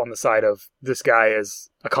enough on the side of this guy is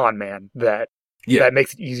a con man that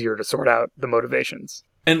makes it easier to sort out the motivations.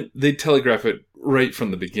 And they telegraph it right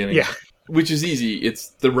from the beginning. Yeah. Which is easy. It's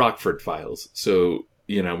the Rockford Files. So,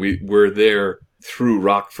 we're there through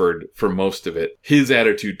Rockford for most of it, his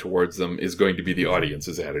attitude towards them is going to be the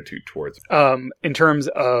audience's attitude towards them. In terms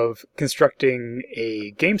of constructing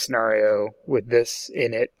a game scenario with this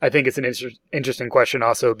in it, I think it's an interesting question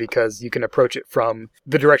also because you can approach it from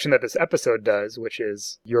the direction that this episode does, which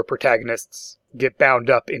is your protagonists get bound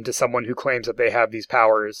up into someone who claims that they have these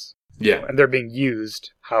powers. Yeah. And they're being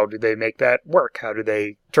used. How do they make that work? How do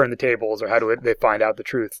they turn the tables, or how do they find out the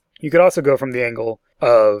truth? You could also go from the angle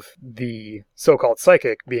of the so-called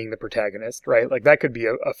psychic being the protagonist, right? Like that could be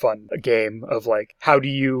a fun game of like, how do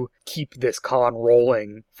you keep this con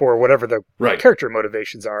rolling for whatever the character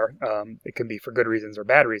motivations are? It can be for good reasons or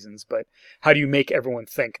bad reasons, but how do you make everyone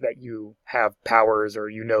think that you have powers or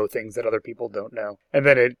you know things that other people don't know? And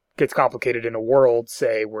then it gets complicated in a world,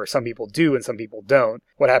 say, where some people do and some people don't.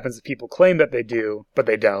 What happens if people claim that they do, but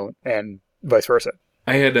they don't, and vice versa?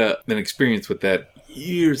 I had an experience with that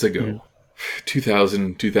years ago,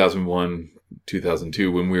 2000, 2001,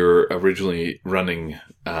 2002, when we were originally running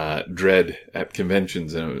Dread at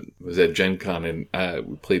conventions, and it was at Gen Con, and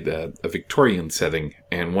we played a Victorian setting,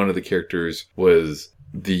 and one of the characters was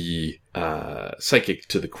the psychic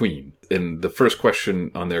to the Queen. And the first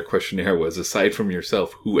question on their questionnaire was, aside from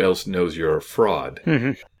yourself, who else knows you're a fraud?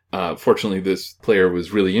 Mm-hmm. Fortunately, this player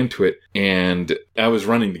was really into it, and I was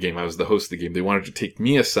running the game. I was the host of the game. They wanted to take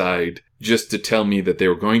me aside just to tell me that they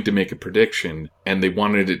were going to make a prediction, and they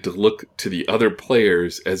wanted it to look to the other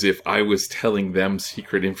players as if I was telling them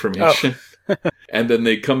secret information. Oh. And then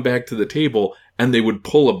they'd come back to the table, and they would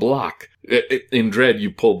pull a block. In Dread,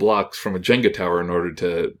 you pull blocks from a Jenga tower in order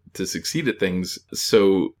to succeed at things.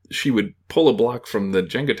 So she would pull a block from the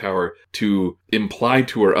Jenga tower to imply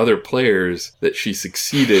to her other players that she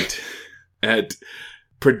succeeded at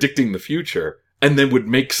predicting the future, and then would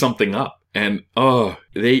make something up. And,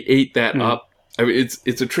 they ate that up. I mean,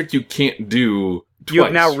 it's a trick you can't do twice. You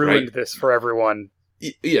have now ruined this for everyone.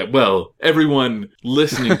 Yeah, well, everyone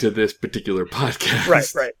listening to this particular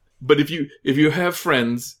podcast. Right. But if you have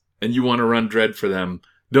friends and you want to run Dread for them,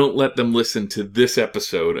 don't let them listen to this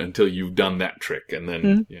episode until you've done that trick. And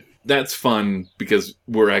then that's fun because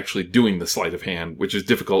we're actually doing the sleight of hand, which is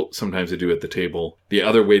difficult sometimes to do at the table. The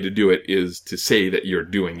other way to do it is to say that you're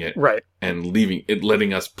doing it. Right. And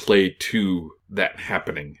letting us play to that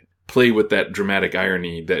happening. Play with that dramatic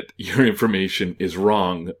irony that your information is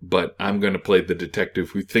wrong, but I'm going to play the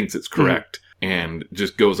detective who thinks it's correct and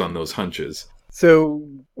just goes on those hunches. So,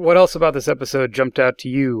 what else about this episode jumped out to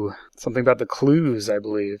you? Something about the clues, I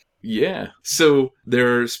believe. Yeah. So,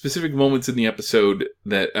 there are specific moments in the episode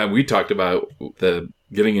that we talked about, the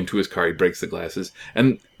getting into his car, he breaks the glasses,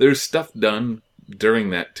 and there's stuff done during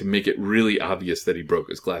that to make it really obvious that he broke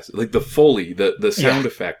his glasses. Like the Foley, the sound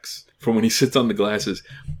effects from when he sits on the glasses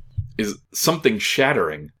is something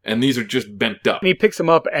shattering, and these are just bent up. And he picks them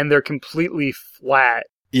up, and they're completely flat.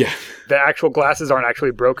 Yeah. The actual glasses aren't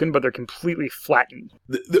actually broken, but they're completely flattened.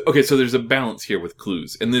 Okay, so there's a balance here with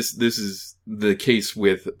clues. And this is the case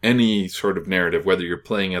with any sort of narrative, whether you're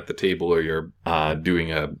playing at the table or you're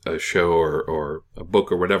doing a show or a book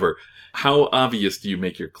or whatever. How obvious do you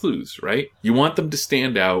make your clues, right? You want them to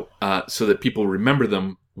stand out so that people remember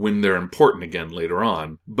them when they're important again later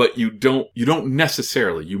on. But you don't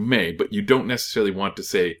necessarily, you may, but you don't necessarily want to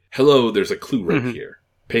say, hello, there's a clue right here.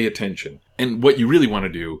 Pay attention. And what you really want to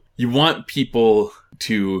do, you want people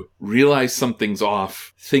to realize something's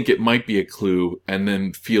off, think it might be a clue, and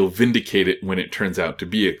then feel vindicated when it turns out to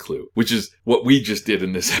be a clue, which is what we just did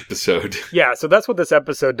in this episode. Yeah, so that's what this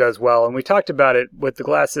episode does well. And we talked about it with the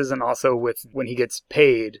glasses and also with when he gets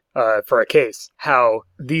paid for a case, how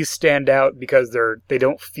these stand out because they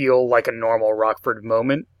don't feel like a normal Rockford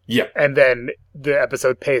moment. Yeah. And then the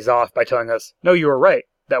episode pays off by telling us, no, you were right.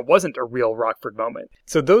 That wasn't a real Rockford moment.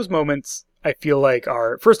 So those moments, I feel like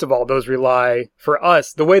are, first of all, those rely, for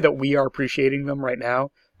us, the way that we are appreciating them right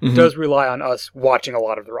now, does rely on us watching a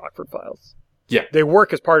lot of the Rockford Files. Yeah. They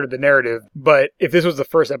work as part of the narrative, but if this was the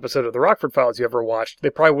first episode of the Rockford Files you ever watched, they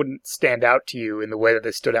probably wouldn't stand out to you in the way that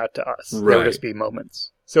they stood out to us. Right. They would just be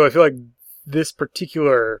moments. So I feel like this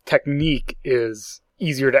particular technique is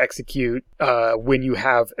easier to execute when you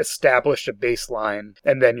have established a baseline,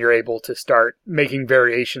 and then you're able to start making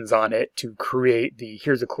variations on it to create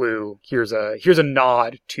here's a clue, here's a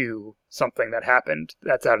nod to something that happened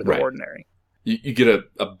that's out of the ordinary. You get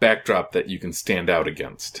a backdrop that you can stand out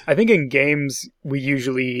against. I think in games, we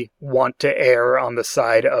usually want to err on the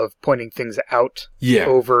side of pointing things out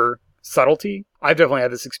over subtlety. I've definitely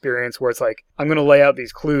had this experience where it's like, I'm going to lay out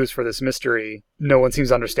these clues for this mystery. No one seems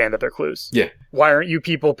to understand that they're clues. Yeah. Why aren't you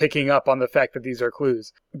people picking up on the fact that these are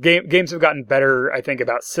clues? Games have gotten better, I think,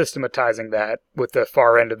 about systematizing that, with the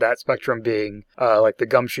far end of that spectrum being like the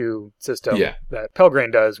gumshoe system that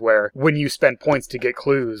Pelgrane does, where when you spend points to get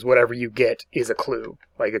clues, whatever you get is a clue.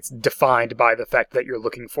 Like, it's defined by the fact that you're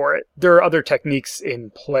looking for it. There are other techniques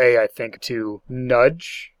in play, I think, to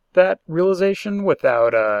nudge that realization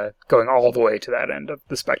without going all the way to that end of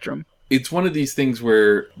the spectrum. It's one of these things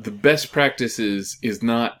where the best practice is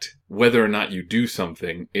not whether or not you do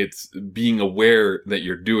something. It's being aware that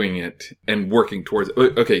you're doing it and working towards it.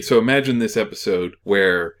 Okay, so imagine this episode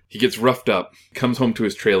where he gets roughed up, comes home to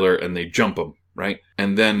his trailer, and they jump him, right?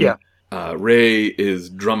 And then Ray is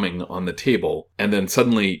drumming on the table, and then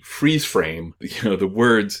suddenly freeze frame, the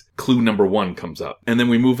words clue number 1 comes up. And then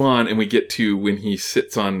we move on and we get to when he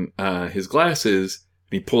sits on his glasses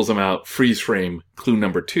and he pulls them out, freeze frame, clue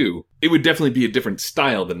number 2. It would definitely be a different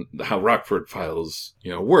style than how Rockford Files,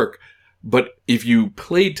 work. But if you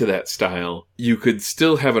played to that style, you could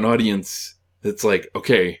still have an audience that's like,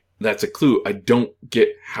 okay, that's a clue. I don't get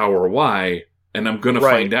how or why, and I'm going to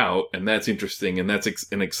find out, and that's interesting, and that's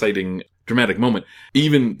an exciting dramatic moment.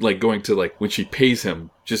 Even like going to like when she pays him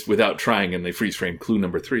just without trying and they freeze frame clue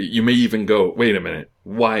number 3, you may even go, wait a minute,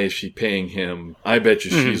 why is she paying him? I bet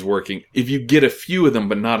you she's working. If you get a few of them,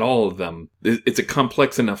 but not all of them, it's a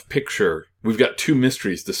complex enough picture. We've got 2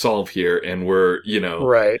 mysteries to solve here, and we're,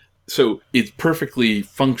 Right. So it's perfectly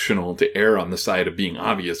functional to err on the side of being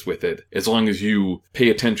obvious with it, as long as you pay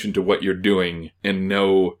attention to what you're doing and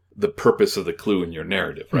know the purpose of the clue in your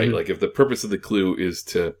narrative, right? Mm-hmm. Like if the purpose of the clue is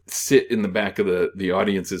to sit in the back of the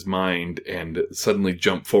audience's mind and suddenly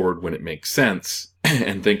jump forward when it makes sense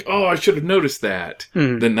and think, oh, I should have noticed that,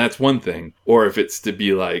 then that's one thing. Or if it's to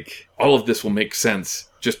be like, all of this will make sense,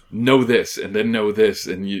 just know this and then know this,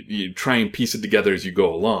 and you try and piece it together as you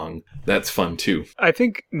go along. That's fun too. I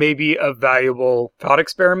think maybe a valuable thought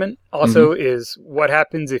experiment also is what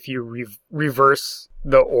happens if you reverse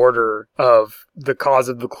the order of the cause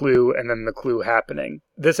of the clue and then the clue happening.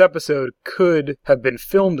 This episode could have been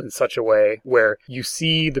filmed in such a way where you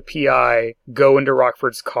see the PI go into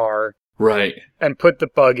Rockford's car, right, and put the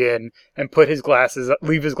bug in and leave his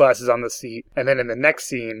glasses on the seat, and then in the next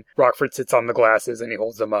scene, Rockford sits on the glasses and he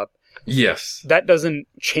holds them up. Yes. That doesn't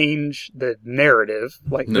change the narrative.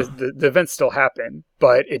 Like, no. the events still happen,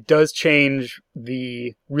 but it does change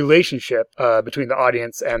the relationship between the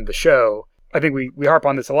audience and the show. I think we harp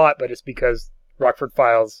on this a lot, but it's because Rockford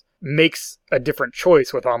Files makes a different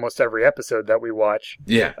choice with almost every episode that we watch.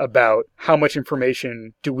 Yeah. About how much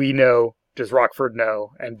information do we know, does Rockford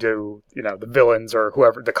know, and do, the villains or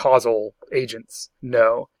whoever, the causal agents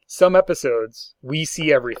know. Some episodes, we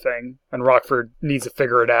see everything, and Rockford needs to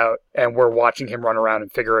figure it out, and we're watching him run around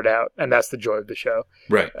and figure it out, and that's the joy of the show.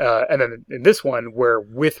 Right. And then in this one, we're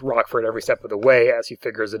with Rockford every step of the way as he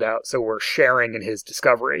figures it out, so we're sharing in his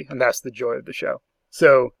discovery, and that's the joy of the show.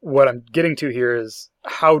 So what I'm getting to here is,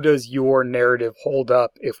 how does your narrative hold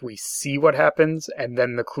up if we see what happens and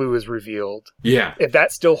then the clue is revealed? Yeah. If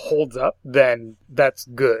that still holds up, then that's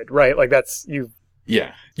good, right? Like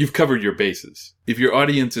you've covered your bases. If your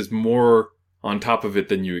audience is more on top of it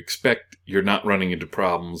than you expect, you're not running into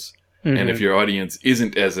problems. Mm-hmm. And if your audience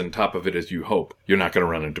isn't as on top of it as you hope, you're not going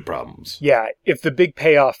to run into problems. Yeah, if the big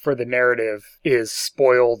payoff for the narrative is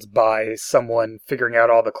spoiled by someone figuring out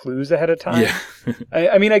all the clues ahead of time. Yeah.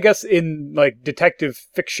 I mean, I guess in like detective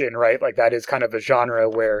fiction, right? Like that is kind of a genre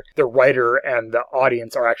where the writer and the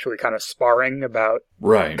audience are actually kind of sparring about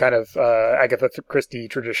kind of Agatha Christie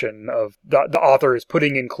tradition of the author is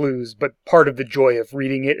putting in clues, but part of the joy of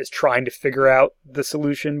reading it is trying to figure out the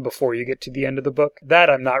solution before you get to the end of the book. That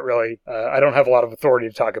I'm not really, I don't have a lot of authority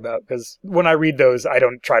to talk about, because when I read those, I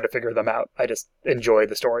don't try to figure them out. I just enjoy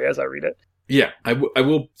the story as I read it. Yeah, I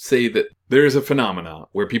will say that there is a phenomena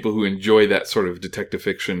where people who enjoy that sort of detective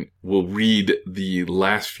fiction will read the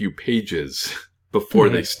last few pages before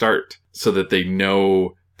they start, so that they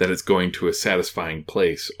know that it's going to a satisfying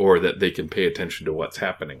place, or that they can pay attention to what's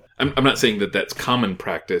happening. I'm not saying that that's common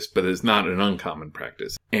practice, but it's not an uncommon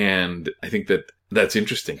practice. And I think that that's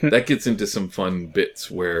interesting. That gets into some fun bits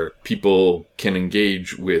where people can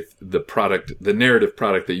engage with the product, the narrative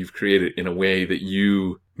product that you've created, in a way that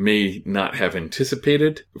you may not have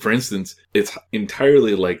anticipated. For instance, it's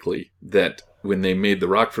entirely likely that when they made the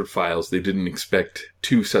Rockford Files, they didn't expect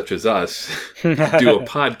two such as us to do a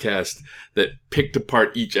podcast that picked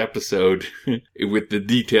apart each episode with the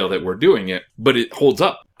detail that we're doing it, but it holds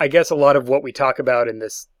up. I guess a lot of what we talk about in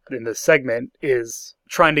this segment is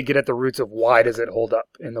trying to get at the roots of why does it hold up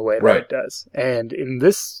in the way that Right. it does. And in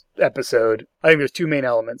this episode, I think there's two main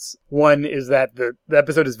elements. One is that the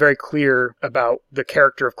episode is very clear about the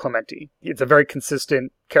character of Clementi. It's a very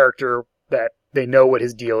consistent character that they know what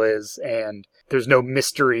his deal is, and there's no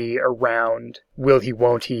mystery around will he,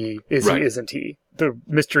 won't he, is Right. he, isn't he. The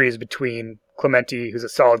mystery is between Clementi, who's a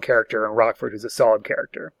solid character, and Rockford, who's a solid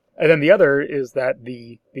character. And then the other is that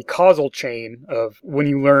the causal chain of when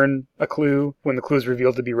you learn a clue, when the clue is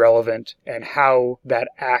revealed to be relevant, and how that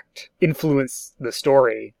act influenced the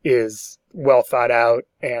story is well thought out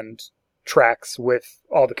and tracks with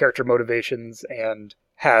all the character motivations and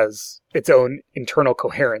has its own internal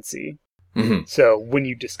coherency. Mhm. So when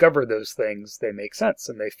you discover those things, they make sense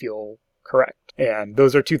and they feel correct. And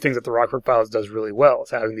those are two things that the Rockford Files does really well,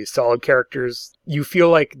 is having these solid characters. You feel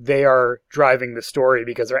like they are driving the story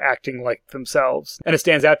because they're acting like themselves. And it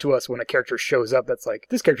stands out to us when a character shows up that's like,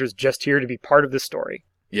 this character is just here to be part of this story.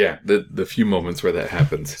 Yeah, the few moments where that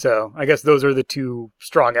happens. So I guess those are the two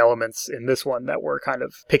strong elements in this one that we're kind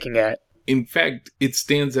of picking at. In fact, it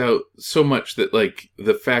stands out so much that, like,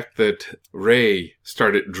 the fact that Ray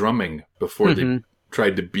started drumming before they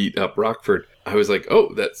tried to beat up Rockford, I was like,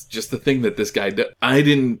 oh, that's just the thing that this guy does. I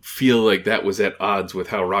didn't feel like that was at odds with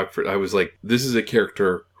how Rockford... I was like, this is a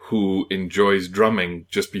character who enjoys drumming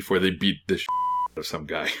just before they beat the shit out of some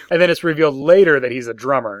guy. And then it's revealed later that he's a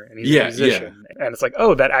drummer and he's Yeah, a musician. And it's like,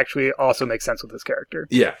 oh, that actually also makes sense with this character.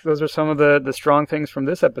 Yeah. Those are some of the strong things from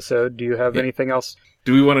this episode. Do you have anything else?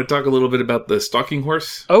 Do we want to talk a little bit about the stalking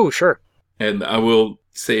horse? Oh, sure. And I will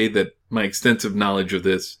say that my extensive knowledge of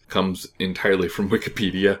this comes entirely from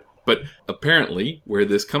Wikipedia. But apparently, where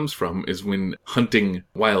this comes from is when hunting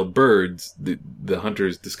wild birds, the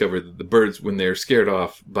hunters discover that the birds, when they're scared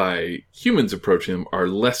off by humans approaching them, are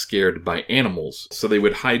less scared by animals. So they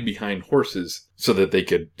would hide behind horses so that they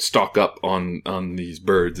could stalk up on these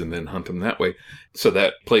birds and then hunt them that way. So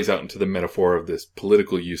that plays out into the metaphor of this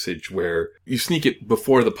political usage where you sneak it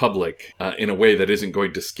before the public in a way that isn't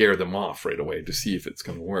going to scare them off right away to see if it's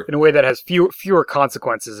going to work. In a way that has fewer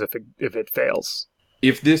consequences if it fails.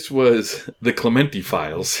 If this was the Clementi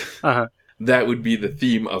Files, Uh-huh. that would be the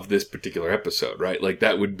theme of this particular episode, right? Like,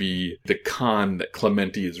 that would be the con that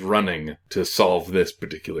Clementi is running to solve this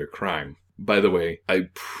particular crime. By the way, I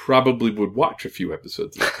probably would watch a few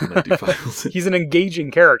episodes of Clementi Files. He's an engaging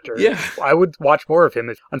character. Yeah. I would watch more of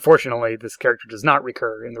him. Unfortunately, this character does not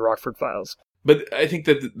recur in the Rockford Files. But I think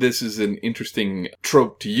that this is an interesting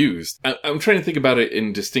trope to use. I'm trying to think about it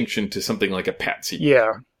in distinction to something like a Patsy.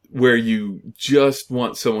 Yeah. Where you just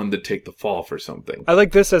want someone to take the fall for something. I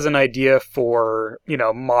like this as an idea for,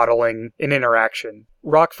 modeling an interaction.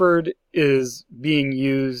 Rockford is being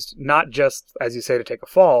used not just, as you say, to take a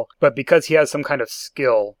fall, but because he has some kind of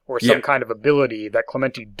skill or some kind of ability that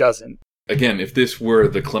Clementi doesn't. Again, if this were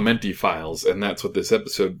the Clementi Files, and that's what this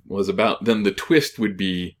episode was about, then the twist would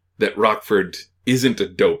be that Rockford isn't a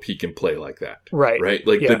dope he can play like that. Right. Right?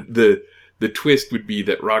 Like, Yeah. the twist would be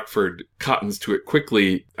that Rockford cottons to it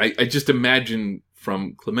quickly. I just imagine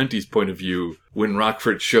from Clementi's point of view, when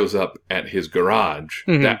Rockford shows up at his garage,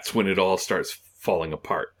 that's when it all starts falling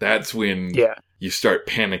apart. That's when you start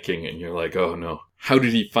panicking and you're like, oh no, how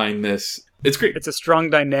did he find this? It's great. It's a strong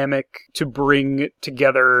dynamic to bring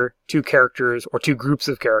together two characters or two groups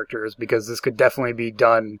of characters, because this could definitely be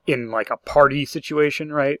done in like a party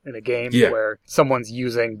situation, right? In a game where someone's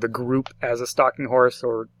using the group as a stalking horse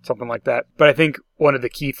or something like that. But I think one of the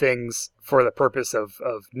key things for the purpose of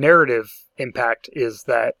narrative impact is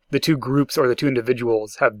that the two groups or the two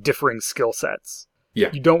individuals have differing skill sets. Yeah.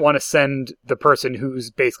 You don't want to send the person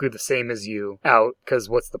who's basically the same as you out, because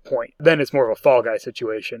what's the point? Then it's more of a Fall Guy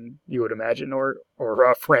situation, you would imagine, or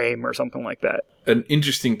a frame or something like that. An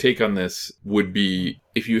interesting take on this would be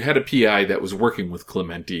if you had a PI that was working with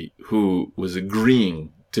Clementi who was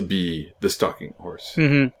agreeing to be the stalking horse.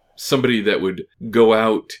 Mm-hmm. Somebody that would go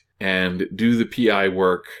out and do the PI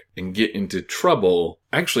work and get into trouble.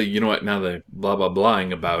 Actually, you know what? Now that blah, blah,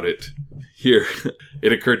 blahing about it here,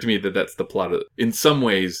 it occurred to me that that's the plot of, in some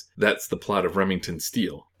ways, that's the plot of Remington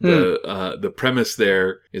Steele. The premise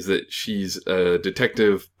there is that she's a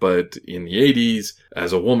detective, but in the 80s,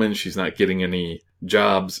 as a woman, she's not getting any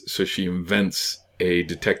jobs, so she invents a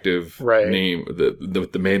detective name,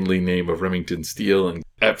 the manly name of Remington Steele, and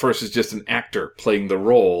at first it's just an actor playing the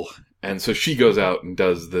role. And so she goes out and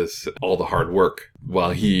does this, all the hard work,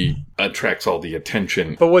 while he attracts all the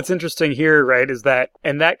attention. But what's interesting here, right, is that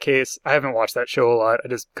in that case, I haven't watched that show a lot. I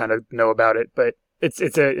just kind of know about it, but it's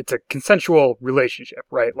a consensual relationship,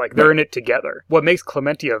 right? Like they're in it together. What makes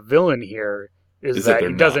Clementi a villain here is that they're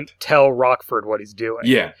he doesn't not. tell Rockford what he's doing.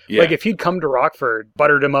 Yeah, yeah. Like, if he'd come to Rockford,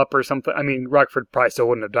 buttered him up or something, I mean, Rockford probably still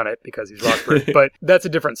wouldn't have done it because he's Rockford, but that's a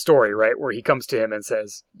different story, right? Where he comes to him and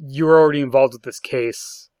says, you're already involved with this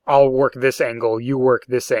case. I'll work this angle. You work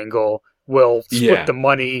this angle. We'll split the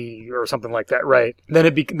money or something like that, right? Then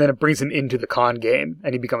it brings him into the con game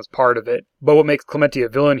and he becomes part of it. But what makes Clementi a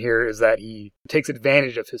villain here is that he takes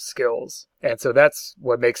advantage of his skills. And so that's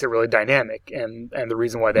what makes it really dynamic and the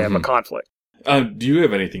reason why they have a conflict. Do you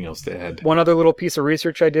have anything else to add? One other little piece of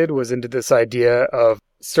research I did was into this idea of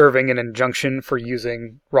serving an injunction for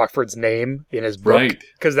using Rockford's name in his book. Right.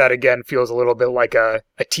 Because that, again, feels a little bit like a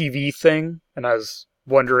TV thing. And I was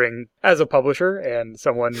wondering, as a publisher and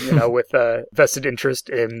someone, with a vested interest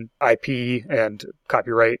in IP and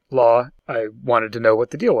copyright law, I wanted to know what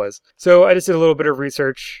the deal was. So I just did a little bit of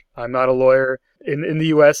research. I'm not a lawyer. In the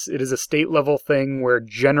U.S., it is a state-level thing where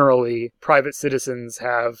generally private citizens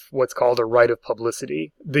have what's called a right of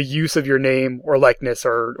publicity. The use of your name or likeness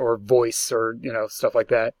or voice or, stuff like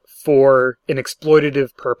that for an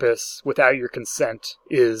exploitative purpose without your consent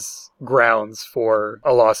is grounds for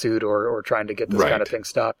a lawsuit or trying to get this kind of thing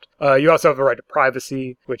stopped. You also have a right to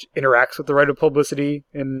privacy, which interacts with the right of publicity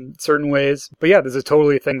in certain ways. But yeah, there's a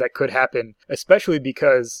totally thing that could happen, especially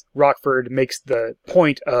because Rockford makes the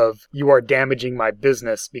point of you are damaging my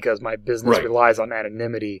business because my business relies on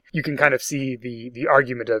anonymity. You can kind of see the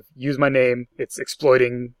argument of use my name, it's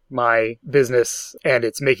exploiting my business, and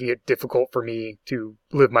it's making it difficult for me to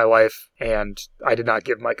live my life, and I did not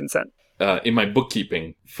give my consent. In my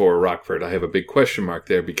bookkeeping for Rockford, I have a big question mark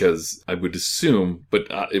there because I would assume, but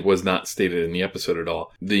it was not stated in the episode at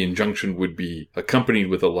all, the injunction would be accompanied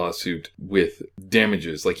with a lawsuit with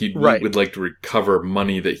damages. Like he would like to recover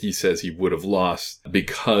money that he says he would have lost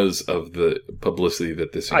because of the publicity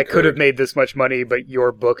that this incurred. I could have made this much money, but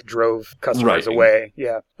your book drove customers away.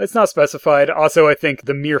 Yeah. It's not specified. Also, I think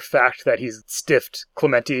the mere fact that he's stiffed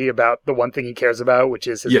Clementi about the one thing he cares about, which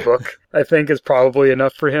is his book, I think is probably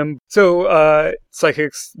enough for him. So,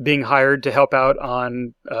 psychics being hired to help out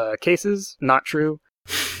on cases, not true.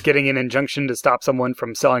 Getting an injunction to stop someone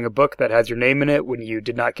from selling a book that has your name in it when you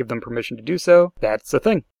did not give them permission to do so, that's a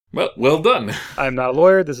thing. Well done. I'm not a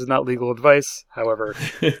lawyer. This is not legal advice. However,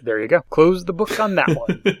 there you go. Close the book on that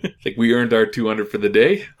one. Think we earned our 200 for the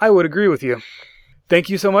day? I would agree with you. Thank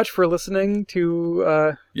you so much for listening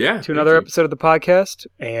to another episode of the podcast,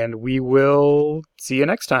 and we will see you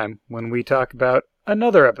next time when we talk about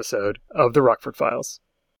another episode of the Rockford Files.